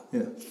totally get that.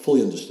 Yeah.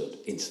 Fully understood,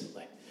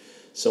 instantly.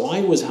 So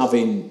I was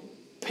having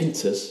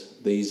pintas,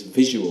 these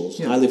visuals,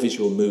 highly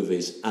visual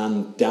movies,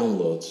 and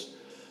downloads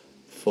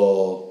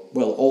for,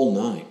 all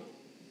night.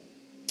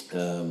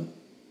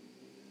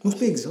 Must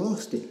be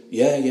exhausting.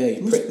 Yeah,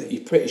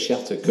 you're pretty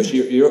shattered because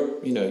you're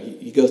up.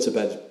 You go to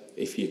bed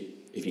if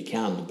you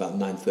can about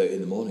 9:30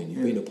 in the morning.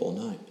 You've been up all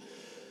night.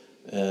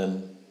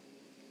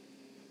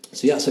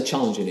 So that's a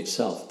challenge in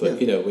itself. But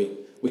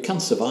we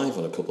can survive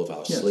on a couple of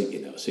hours sleep.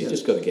 So you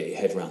just got to get your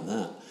head around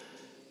that.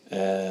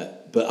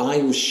 But I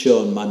was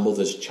shown my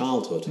mother's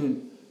childhood,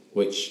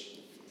 which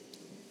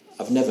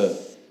I've never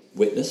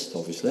witnessed.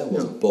 Obviously, I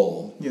wasn't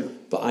born. Yeah.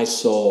 But I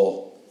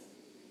saw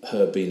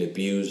her being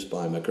abused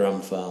by my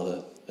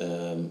grandfather,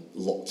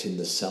 locked in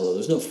the cellar. There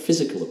was no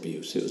physical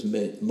abuse. It was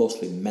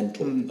mostly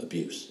mental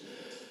abuse.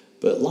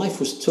 But life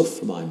was tough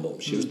for my mum.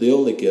 She was the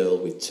only girl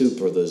with 2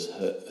 brothers.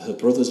 Her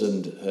brothers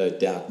and her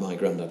dad, my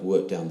granddad,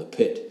 worked down the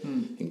pit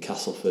in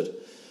Castleford.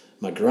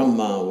 My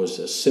grandma was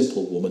a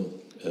simple woman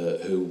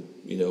who,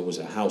 was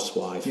a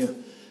housewife.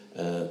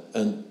 Yeah.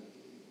 And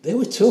they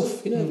were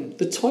tough.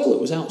 The toilet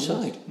was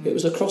outside. It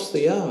was across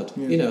the yard,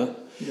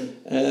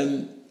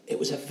 it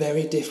was a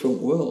very different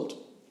world.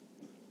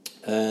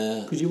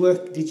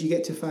 Did you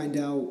get to find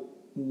out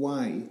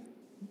why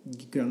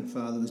your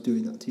grandfather was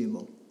doing that to your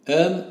mum?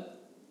 Did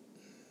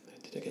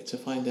I get to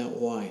find out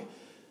why?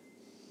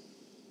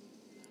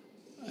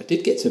 I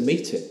did get to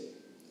meet him.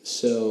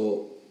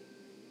 So,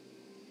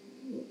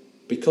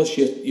 because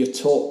you're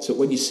taught to,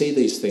 when you see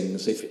these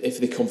things, if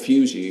they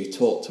confuse you, you're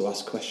taught to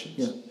ask questions.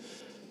 Yeah.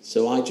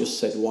 So I just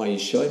said, why are you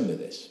showing me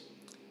this?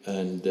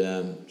 And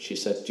she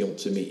said, do you want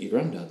to meet your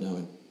granddad? And I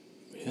went,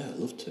 yeah, I'd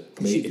love to.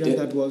 Because your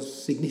granddad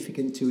was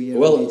significant to you.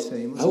 Well,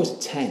 I was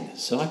 10,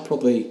 so I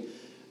probably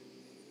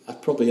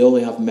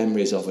only have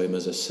memories of him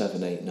as a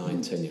 7, 8,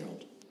 9,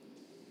 10-year-old.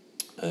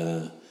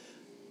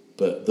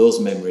 But those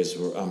memories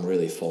I'm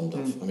really fond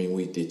of. I mean,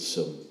 we did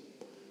some,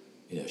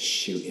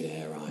 shooting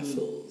air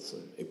rifles.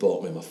 And he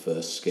bought me my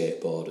first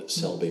skateboard at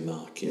Selby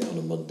Market on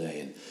a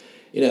Monday, and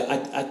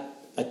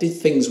I did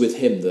things with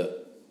him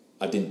that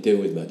I didn't do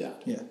with my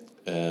dad. Yeah.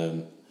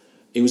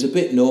 He was a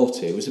bit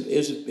naughty. He was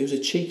a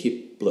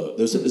cheeky bloke.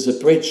 There's a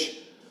bridge.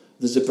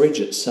 There's a bridge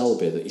at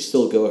Selby that you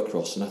still go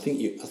across, and I think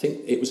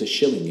it was a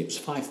shilling. It was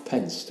 5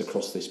 pence to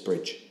cross this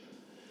bridge.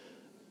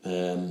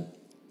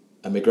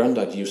 And my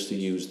granddad used to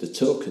use the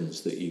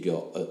tokens that you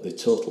got at the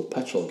Total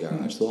petrol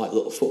garage. They're like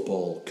little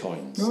football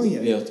coins. Oh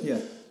yeah, yeah.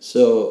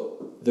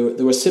 So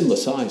they were similar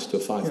size to a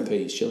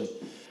 5p shilling.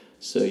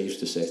 So he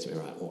used to say to me,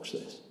 right, watch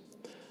this.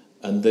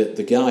 And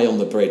the guy on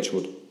the bridge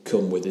would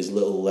come with his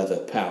little leather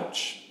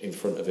pouch in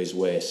front of his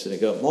waist, and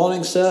he'd go,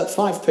 morning sir,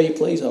 5p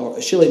please, or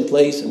a shilling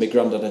please. And my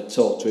granddad had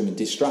talked to him and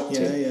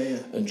distracted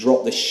him and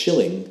dropped this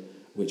shilling,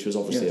 which was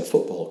obviously a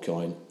football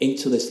coin,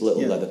 into this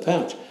little leather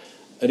pouch.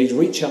 And he'd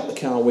reach out the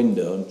car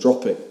window and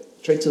drop it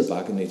straight to the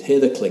bag, and he'd hear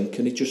the clink,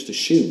 and he'd just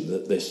assume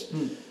that this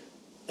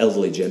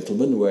elderly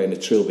gentleman wearing a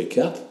trilby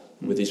cap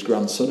with his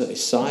grandson at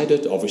his side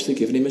had obviously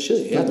given him a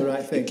shilling. He had the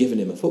right thing. He'd given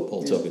him a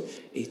football token.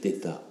 He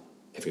did that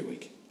every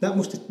week. That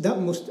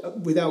must,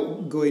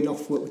 without going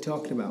off what we're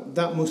talking about,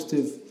 that must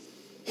have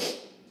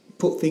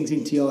put things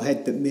into your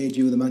head that made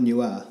you the man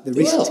you are. The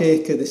risk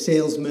taker, the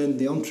salesman,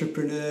 the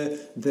entrepreneur,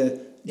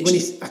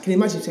 I can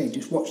imagine saying,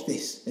 just watch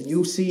this, and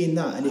you seeing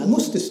that, and it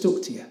must have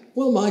stuck to you.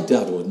 Well, my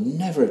dad would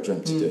never have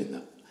dreamt of doing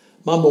that.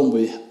 My mum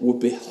would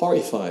be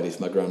horrified if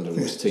my granddad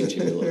was teaching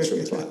me little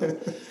tricks like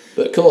that.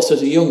 But of course,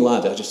 as a young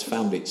lad, I just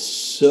found it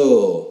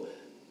so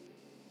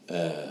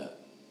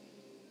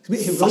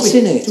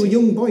fascinating. To a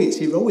young boy, it's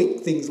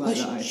heroic things like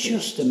that. It's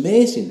just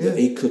amazing that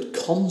he could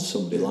con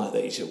somebody like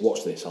that. He said,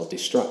 watch this, I'll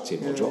distract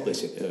him, I'll drop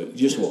this in.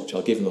 Just watch,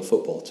 I'll give him a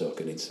football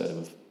token instead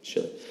of a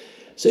shilling.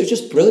 So it was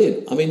just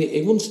brilliant. I mean,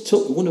 he once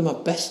took one of my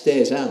best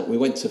days out. We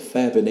went to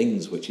Fairburn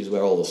Ings, which is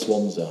where all the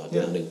swans are,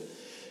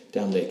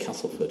 down near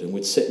Castleford, and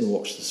we'd sit and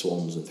watch the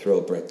swans and throw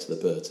bread to the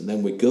birds, and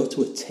then we'd go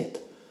to a tip,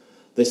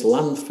 this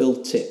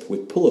landfill tip.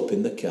 We'd pull up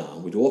in the car,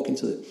 we'd walk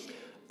into the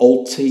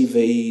old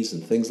TVs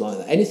and things like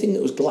that, anything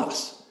that was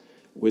glass,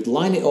 we'd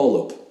line it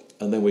all up,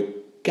 and then we'd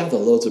gather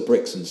loads of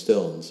bricks and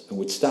stones, and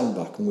we'd stand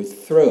back and we'd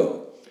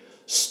throw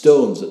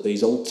stones at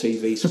these old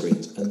TV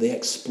screens, and the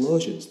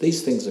explosions.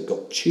 These things have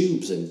got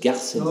tubes and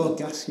gas in them. Oh,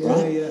 gas,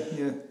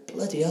 yeah.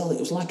 Bloody hell, it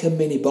was like a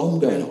mini bomb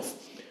going off.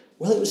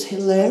 Well, it was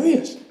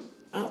hilarious.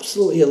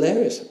 Absolutely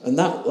hilarious. And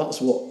that's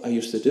what I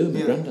used to do with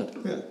my granddad.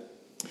 Yeah.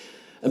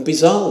 And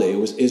bizarrely,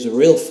 he was a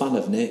real fan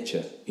of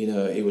nature.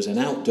 He was an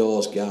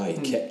outdoors guy.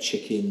 He kept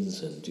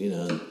chickens, and,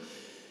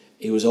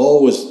 he was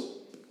always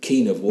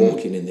keen of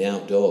walking in the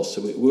outdoors.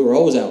 So we were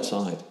always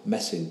outside,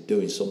 messing,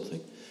 doing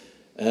something.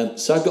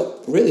 So I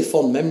got really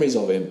fond memories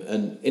of him,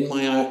 and in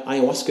my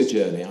ayahuasca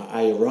journey,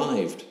 I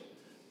arrived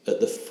at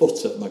the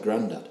foot of my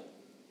granddad,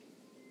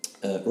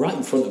 right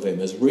in front of him,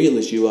 as real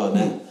as you are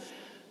now,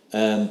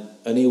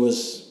 and he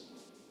was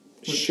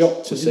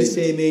shocked to see. Was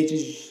he the same age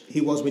as he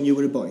was when you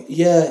were a boy?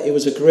 Yeah, he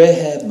was a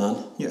grey-haired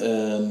man. Yeah.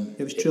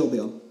 It was trilby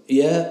on.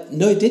 Yeah,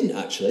 no, he didn't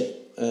actually,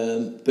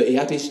 but he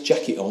had his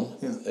jacket on,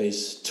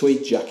 his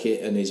tweed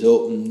jacket and his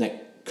open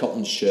neck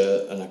cotton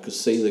shirt, and I could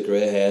see the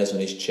grey hairs on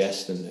his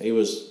chest, and he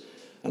was.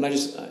 And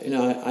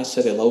I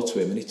said hello to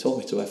him, and he told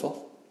me to F off.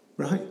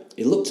 Right.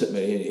 He looked at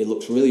me, and he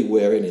looked really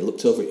weary, and he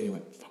looked over at me, and he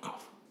went, fuck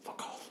off.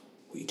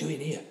 What are you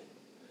doing here?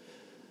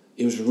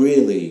 He was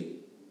really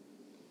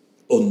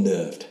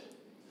unnerved.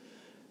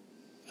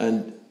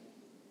 And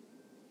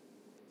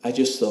I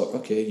just thought,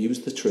 okay, use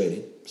the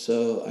training.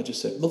 So I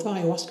just said, Mother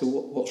Ayahuasca,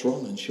 what's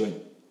wrong? And she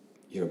went,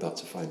 you're about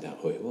to find out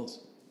who it was.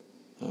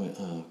 I went,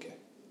 okay.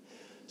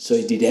 So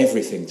he did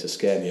everything to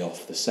scare me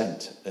off the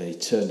scent. And he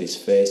turned his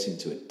face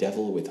into a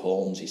devil with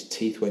horns. His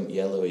teeth went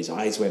yellow. His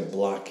eyes went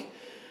black.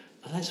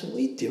 And I said, what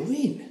are you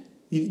doing?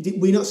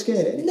 Were you not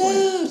scared at any point?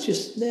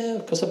 No,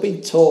 because I've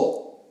been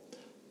taught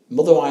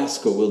Mother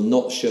Ayahuasca will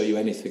not show you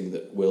anything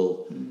that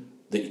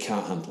you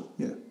can't handle.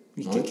 Yeah.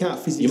 You right? can't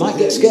physically You might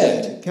get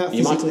scared. It can't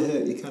physically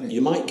hurt you, can it?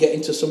 You might get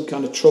into some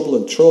kind of trouble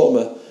and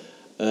trauma,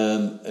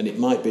 and it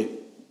might be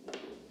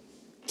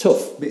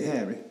tough. A bit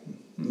hairy.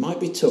 It might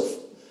be tough.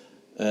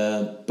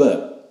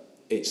 But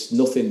it's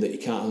nothing that you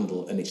can't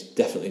handle, and it's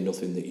definitely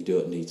nothing that you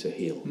don't need to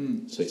heal.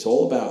 So it's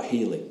all about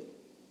healing.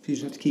 you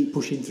just have to keep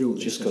pushing through it.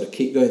 Just got to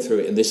keep going through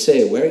it. And they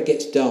say where it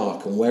gets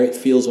dark and where it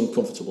feels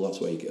uncomfortable,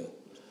 that's where you go.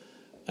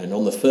 And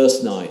on the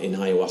first night in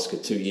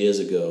ayahuasca 2 years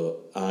ago,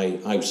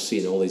 I was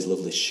seeing all these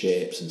lovely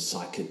shapes and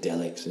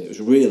psychedelics, and it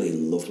was really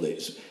lovely.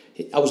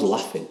 I was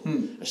laughing.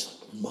 I was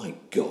like, oh my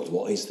God,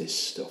 what is this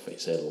stuff?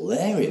 It's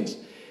hilarious.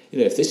 You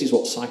know, if this is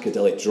what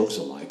psychedelic drugs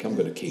are like, I'm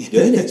going to keep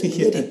doing it. It's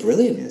bloody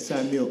brilliant. Yeah,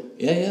 sign me up.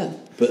 Yeah.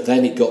 But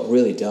then it got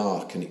really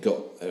dark, and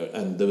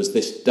and there was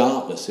this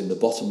darkness in the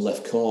bottom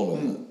left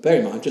corner. Bear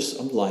in mind,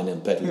 I'm lying in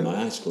bed with my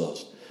eyes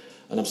closed,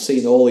 and I'm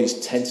seeing all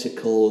these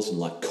tentacles and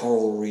like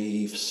coral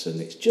reefs, and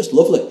it's just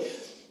lovely.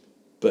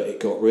 But it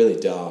got really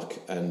dark,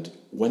 and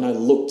when I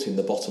looked in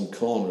the bottom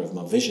corner of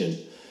my vision,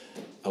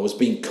 I was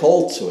being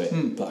called to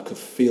it, but I could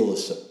feel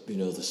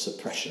the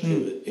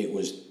suppression. It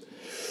was,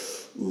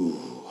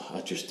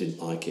 I just didn't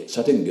like it,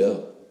 so I didn't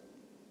go.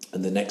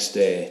 And the next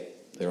day,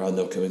 there are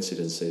no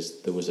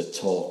coincidences, there was a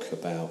talk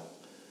about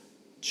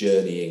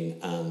journeying,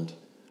 and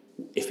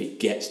if it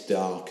gets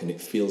dark and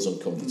it feels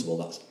uncomfortable,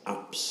 that's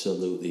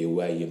absolutely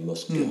where you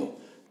must go.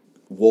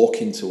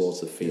 Walking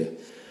towards the fear.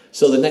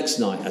 So the next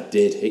night I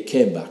did, it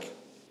came back,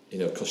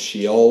 because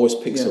she always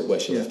picks up where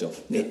she left off.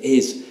 Yeah. It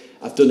is.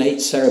 I've done 8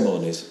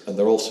 ceremonies and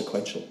they're all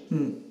sequential.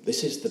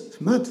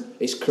 It's mad.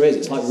 It's crazy.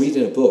 It's like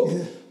reading a book.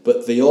 Yeah.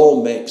 But they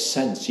all make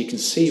sense. You can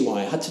see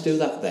why I had to do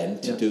that then,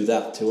 to do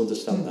that, to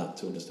understand that,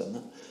 to understand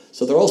that.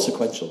 So they're all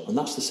sequential, and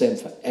that's the same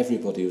for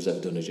everybody who's ever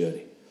done a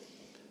journey.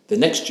 The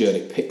next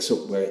journey picks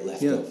up where it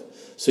left off.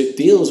 So it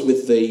deals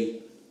with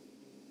the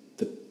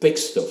big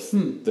stuff,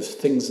 the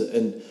things that,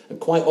 and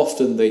quite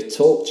often they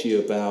talk to you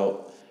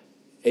about,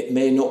 it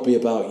may not be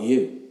about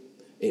you,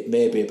 it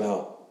may be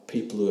about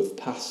people who have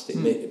passed,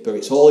 but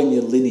it's all in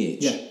your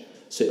lineage. Yeah.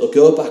 So it'll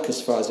go back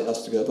as far as it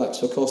has to go back.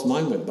 So of course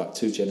mine went back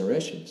 2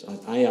 generations.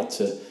 I had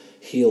to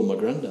heal my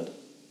granddad.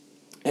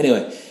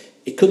 Anyway,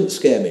 it couldn't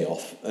scare me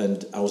off,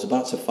 and I was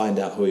about to find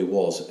out who he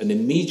was, and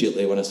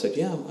immediately when I said,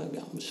 I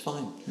was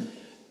fine,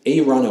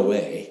 he ran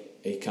away,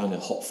 he kind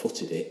of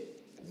hot-footed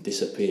it,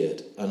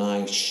 disappeared, and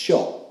I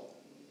shot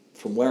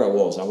from where I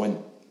was. I went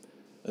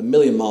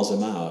 1,000,000 miles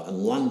an hour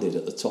and landed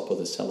at the top of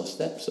the cellar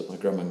steps at my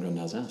grandma and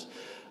granddad's house.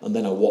 And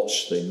then I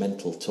watched the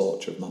mental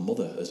torture of my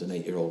mother as an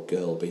 8-year-old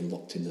girl being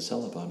locked in the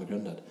cellar by my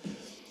granddad.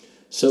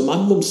 So my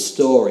mum's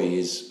story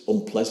is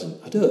unpleasant.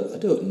 I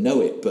don't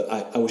know it, but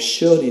I was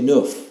shown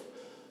enough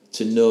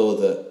to know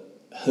that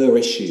her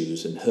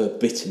issues and her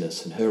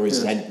bitterness and her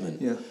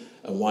resentment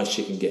and why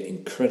she can get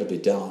incredibly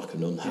dark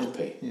and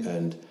unhappy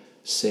and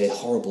say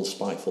horrible,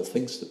 spiteful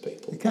things to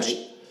people.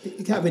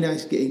 It can't be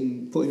nice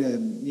put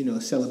in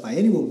a cellar by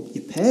anyone.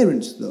 Your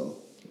parents, though.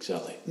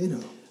 Exactly.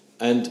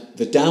 And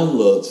the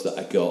downloads that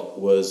I got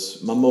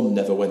was my mum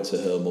never went to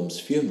her mum's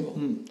funeral.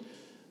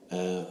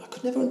 I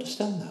could never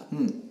understand that.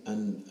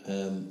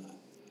 And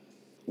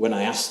when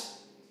I asked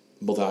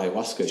Mother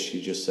Ayahuasca,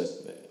 she just said,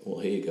 well,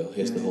 here you go,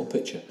 here's the whole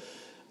picture.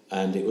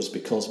 And it was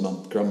because my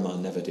grandma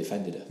never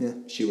defended her. Yeah.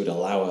 She would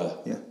allow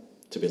her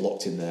to be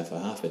locked in there for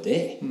half a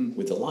day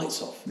with the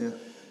lights off.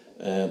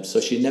 Yeah. So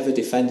she never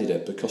defended her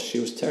because she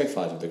was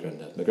terrified of my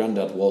granddad. My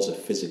granddad was a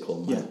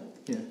physical man.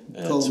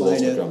 Towards my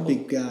grandma.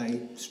 Big guy.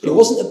 Strong. He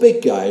wasn't a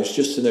big guy, he was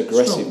just an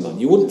aggressive man.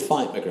 You wouldn't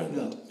fight my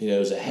granddad. No. He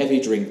was a heavy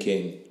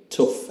drinking,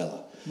 tough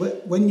fella.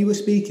 When you were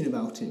speaking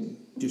about him,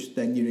 just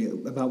then,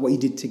 about what you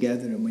did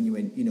together, and when you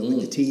went,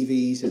 with the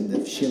TVs and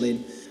the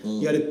shilling,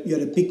 you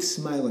had a big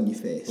smile on your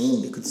face.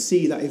 You could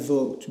see that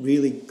evoked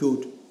really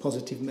good,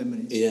 positive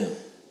memories. Yeah.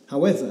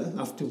 However,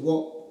 after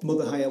what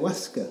Mother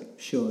Ayahuasca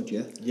showed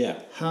you,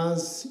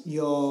 has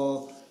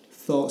your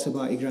thoughts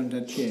about your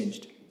granddad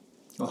changed?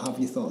 Or have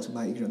your thoughts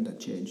about your granddad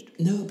changed?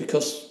 No,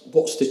 because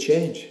what's to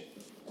change?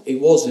 He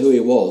was who he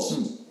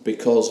was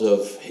because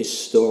of his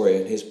story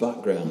and his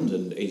background,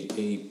 and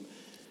he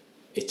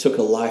took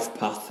a life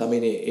path. I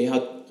mean, he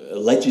had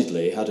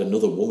allegedly had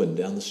another woman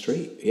down the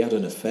street. He had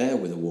an affair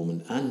with a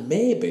woman, and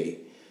maybe,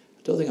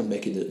 I don't think I'm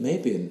making it,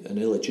 maybe an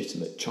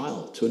illegitimate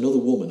child to another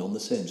woman on the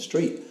same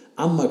street.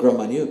 And my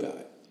grandma knew about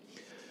it.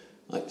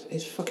 Like,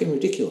 it's fucking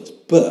ridiculous.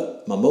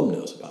 But my mum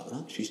knows about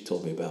that. She's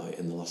told me about it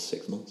in the last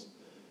 6 months.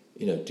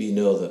 Do you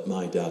know that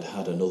my dad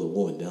had another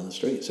woman down the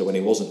street? So when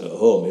he wasn't at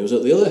home, he was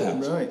at the other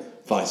house. Right.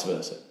 Vice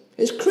versa.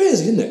 It's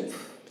crazy, isn't it?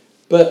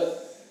 But,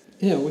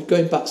 we're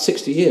going back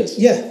 60 years.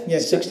 Yeah.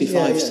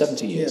 65,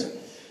 70 years.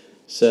 Yeah.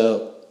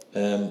 So,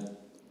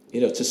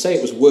 to say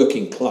it was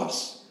working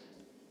class,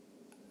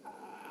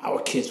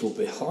 our kids will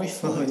be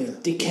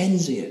horrified.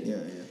 Dickensian. Yeah.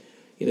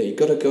 You've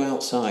got to go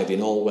outside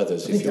in all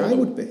weathers. If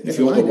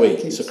you want to wee,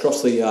 it's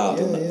across the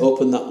yard.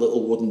 Open that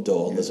little wooden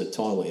door and there's a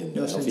toilet in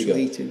there. Off you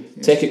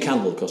go. Take a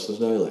candle because there's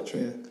no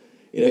electric.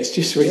 Yeah. It's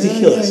just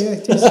ridiculous.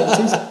 It is.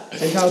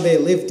 And how they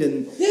lived,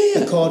 and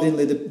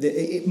accordingly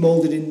it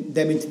moulded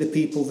them into the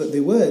people that they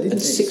were, didn't it?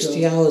 And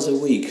 60 hours a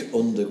week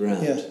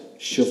underground,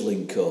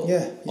 shoveling coal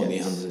on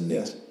your hands and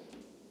knees.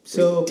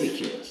 So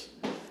ridiculous.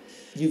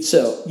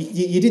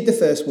 You did the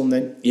first one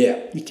then.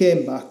 Yeah. You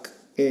came back.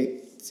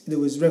 There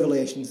was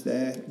revelations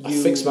there. I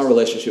fixed my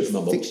relationship with my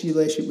mum. Fixed your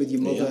relationship with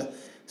your mother. Yeah.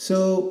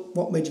 So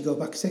what made you go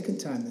back a second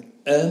time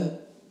then?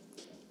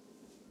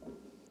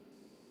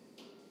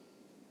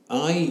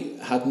 I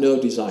had no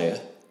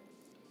desire.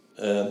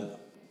 I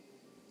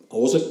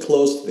wasn't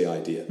close to the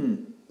idea,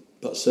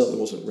 but certainly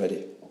wasn't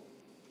ready.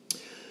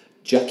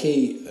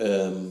 Jackie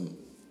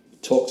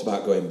talked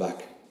about going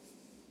back,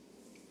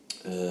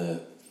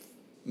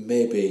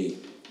 maybe,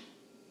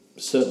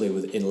 certainly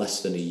within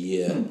less than a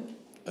year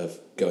of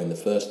going the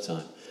first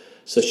time.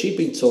 So she'd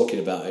been talking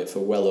about it for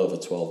well over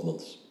 12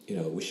 months. You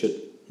know, we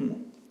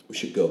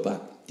should go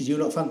back. Did you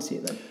not fancy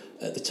it then?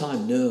 At the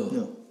time, no.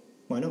 No.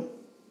 Why not?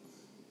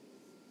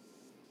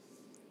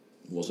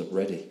 Wasn't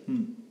ready.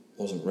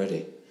 Wasn't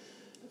ready.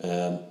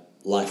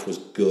 Life was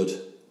good.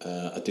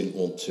 I didn't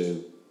want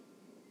to.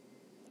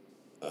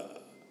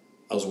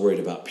 I was worried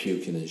about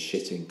puking and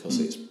shitting because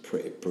it's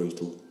pretty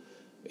brutal.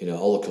 You know,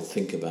 all I could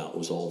think about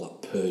was all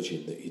that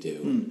purging that you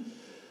do.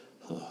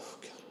 Oh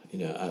God! You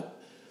know,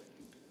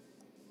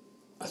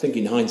 I think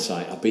in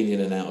hindsight, I've been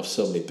in and out of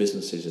so many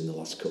businesses in the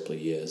last couple of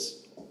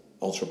years,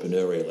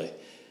 entrepreneurially.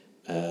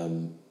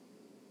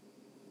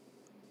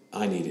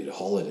 I needed a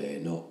holiday,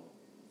 not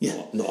a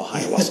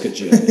ayahuasca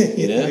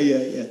journey, you know?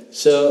 Yeah.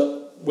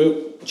 So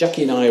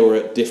Jackie and I were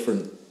at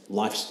different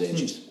life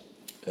stages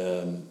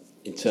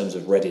in terms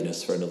of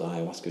readiness for another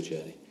ayahuasca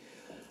journey.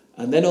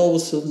 And then all of a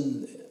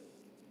sudden,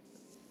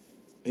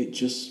 it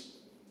just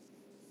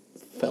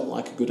felt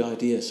like a good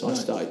idea, so I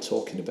started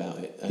talking about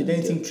it. Did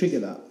anything trigger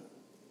that?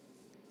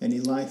 Any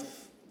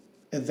life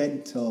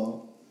event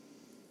or...?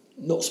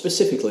 Not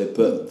specifically,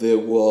 but there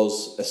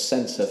was a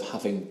sense of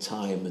having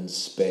time and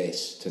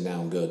space to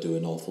now go do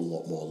an awful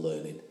lot more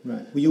learning.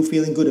 Right. Were you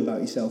feeling good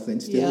about yourself then?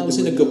 Still? Yeah, I was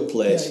in a good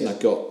place, and I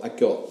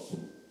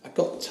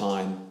got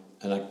time,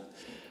 and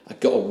I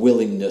got a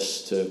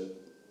willingness to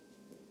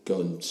go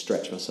and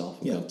stretch myself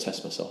and go and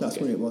test myself. That's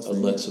again, what it was.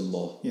 And learn some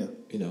more. Yeah.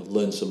 You know,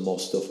 learn some more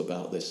stuff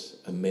about this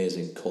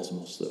amazing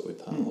cosmos that we're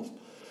part of.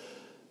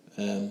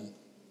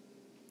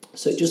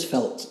 So it just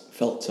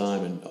felt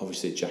time, and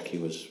obviously Jackie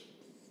was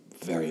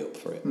very up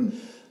for it.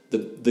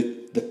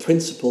 The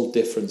principal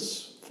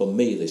difference for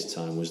me this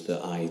time was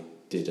that I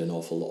did an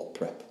awful lot of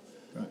prep.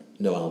 Right.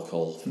 No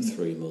alcohol for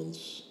 3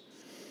 months,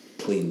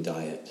 clean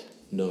diet,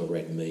 no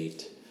red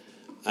meat.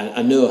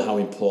 I know how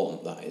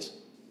important that is.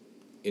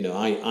 You know,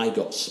 I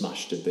got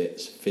smashed to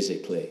bits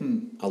physically.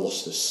 I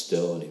lost a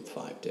stone in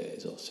 5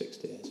 days or 6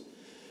 days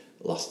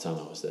last time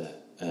I was there.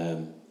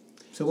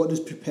 So what does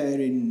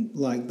preparing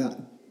like that,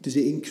 does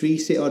it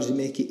increase it or does it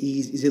make it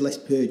easy? Is it less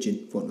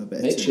purging, for want of a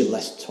better term? Makes you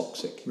less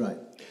toxic. Right.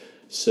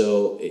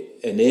 So it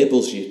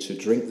enables you to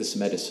drink this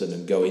medicine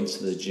and go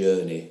into the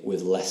journey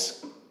with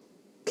less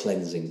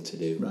cleansing to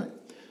do. Right.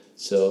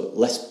 So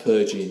less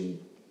purging,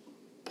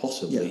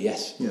 possibly,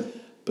 yes. Yeah.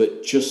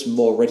 But just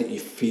more ready. You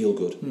feel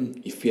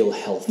good. You feel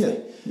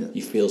healthy. Yeah.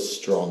 You feel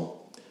strong.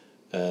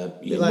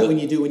 Like when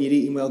you're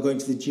eating well, going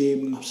to the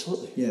gym.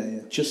 Absolutely.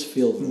 Yeah. Just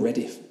feel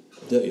ready.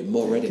 Don't you?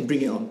 More ready. You can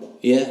bring it on.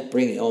 Yeah,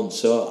 bring it on.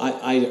 So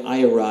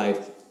I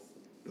arrived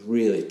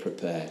really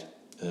prepared.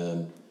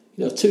 You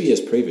know, 2 years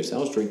previous, I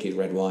was drinking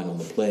red wine on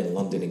the plane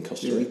landing in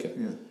Costa Rica.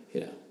 Yeah. You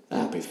know,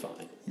 that'd be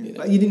fine. Yeah. You know.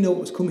 But you didn't know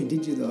what was coming,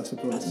 did you, though, I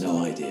suppose? I had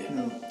no idea.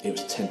 No. It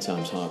was 10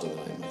 times harder than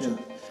I imagined.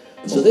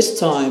 Yeah. So this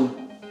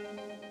time,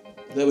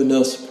 there were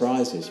no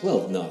surprises.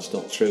 Well, no, it's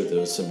not true. There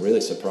were some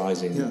really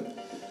surprising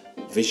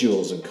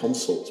visuals and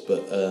consults,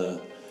 but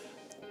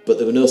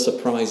there were no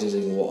surprises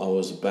in what I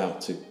was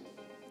about to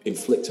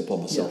inflict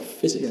upon myself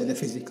physically. Yeah, the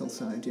physical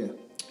side,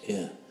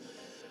 Yeah.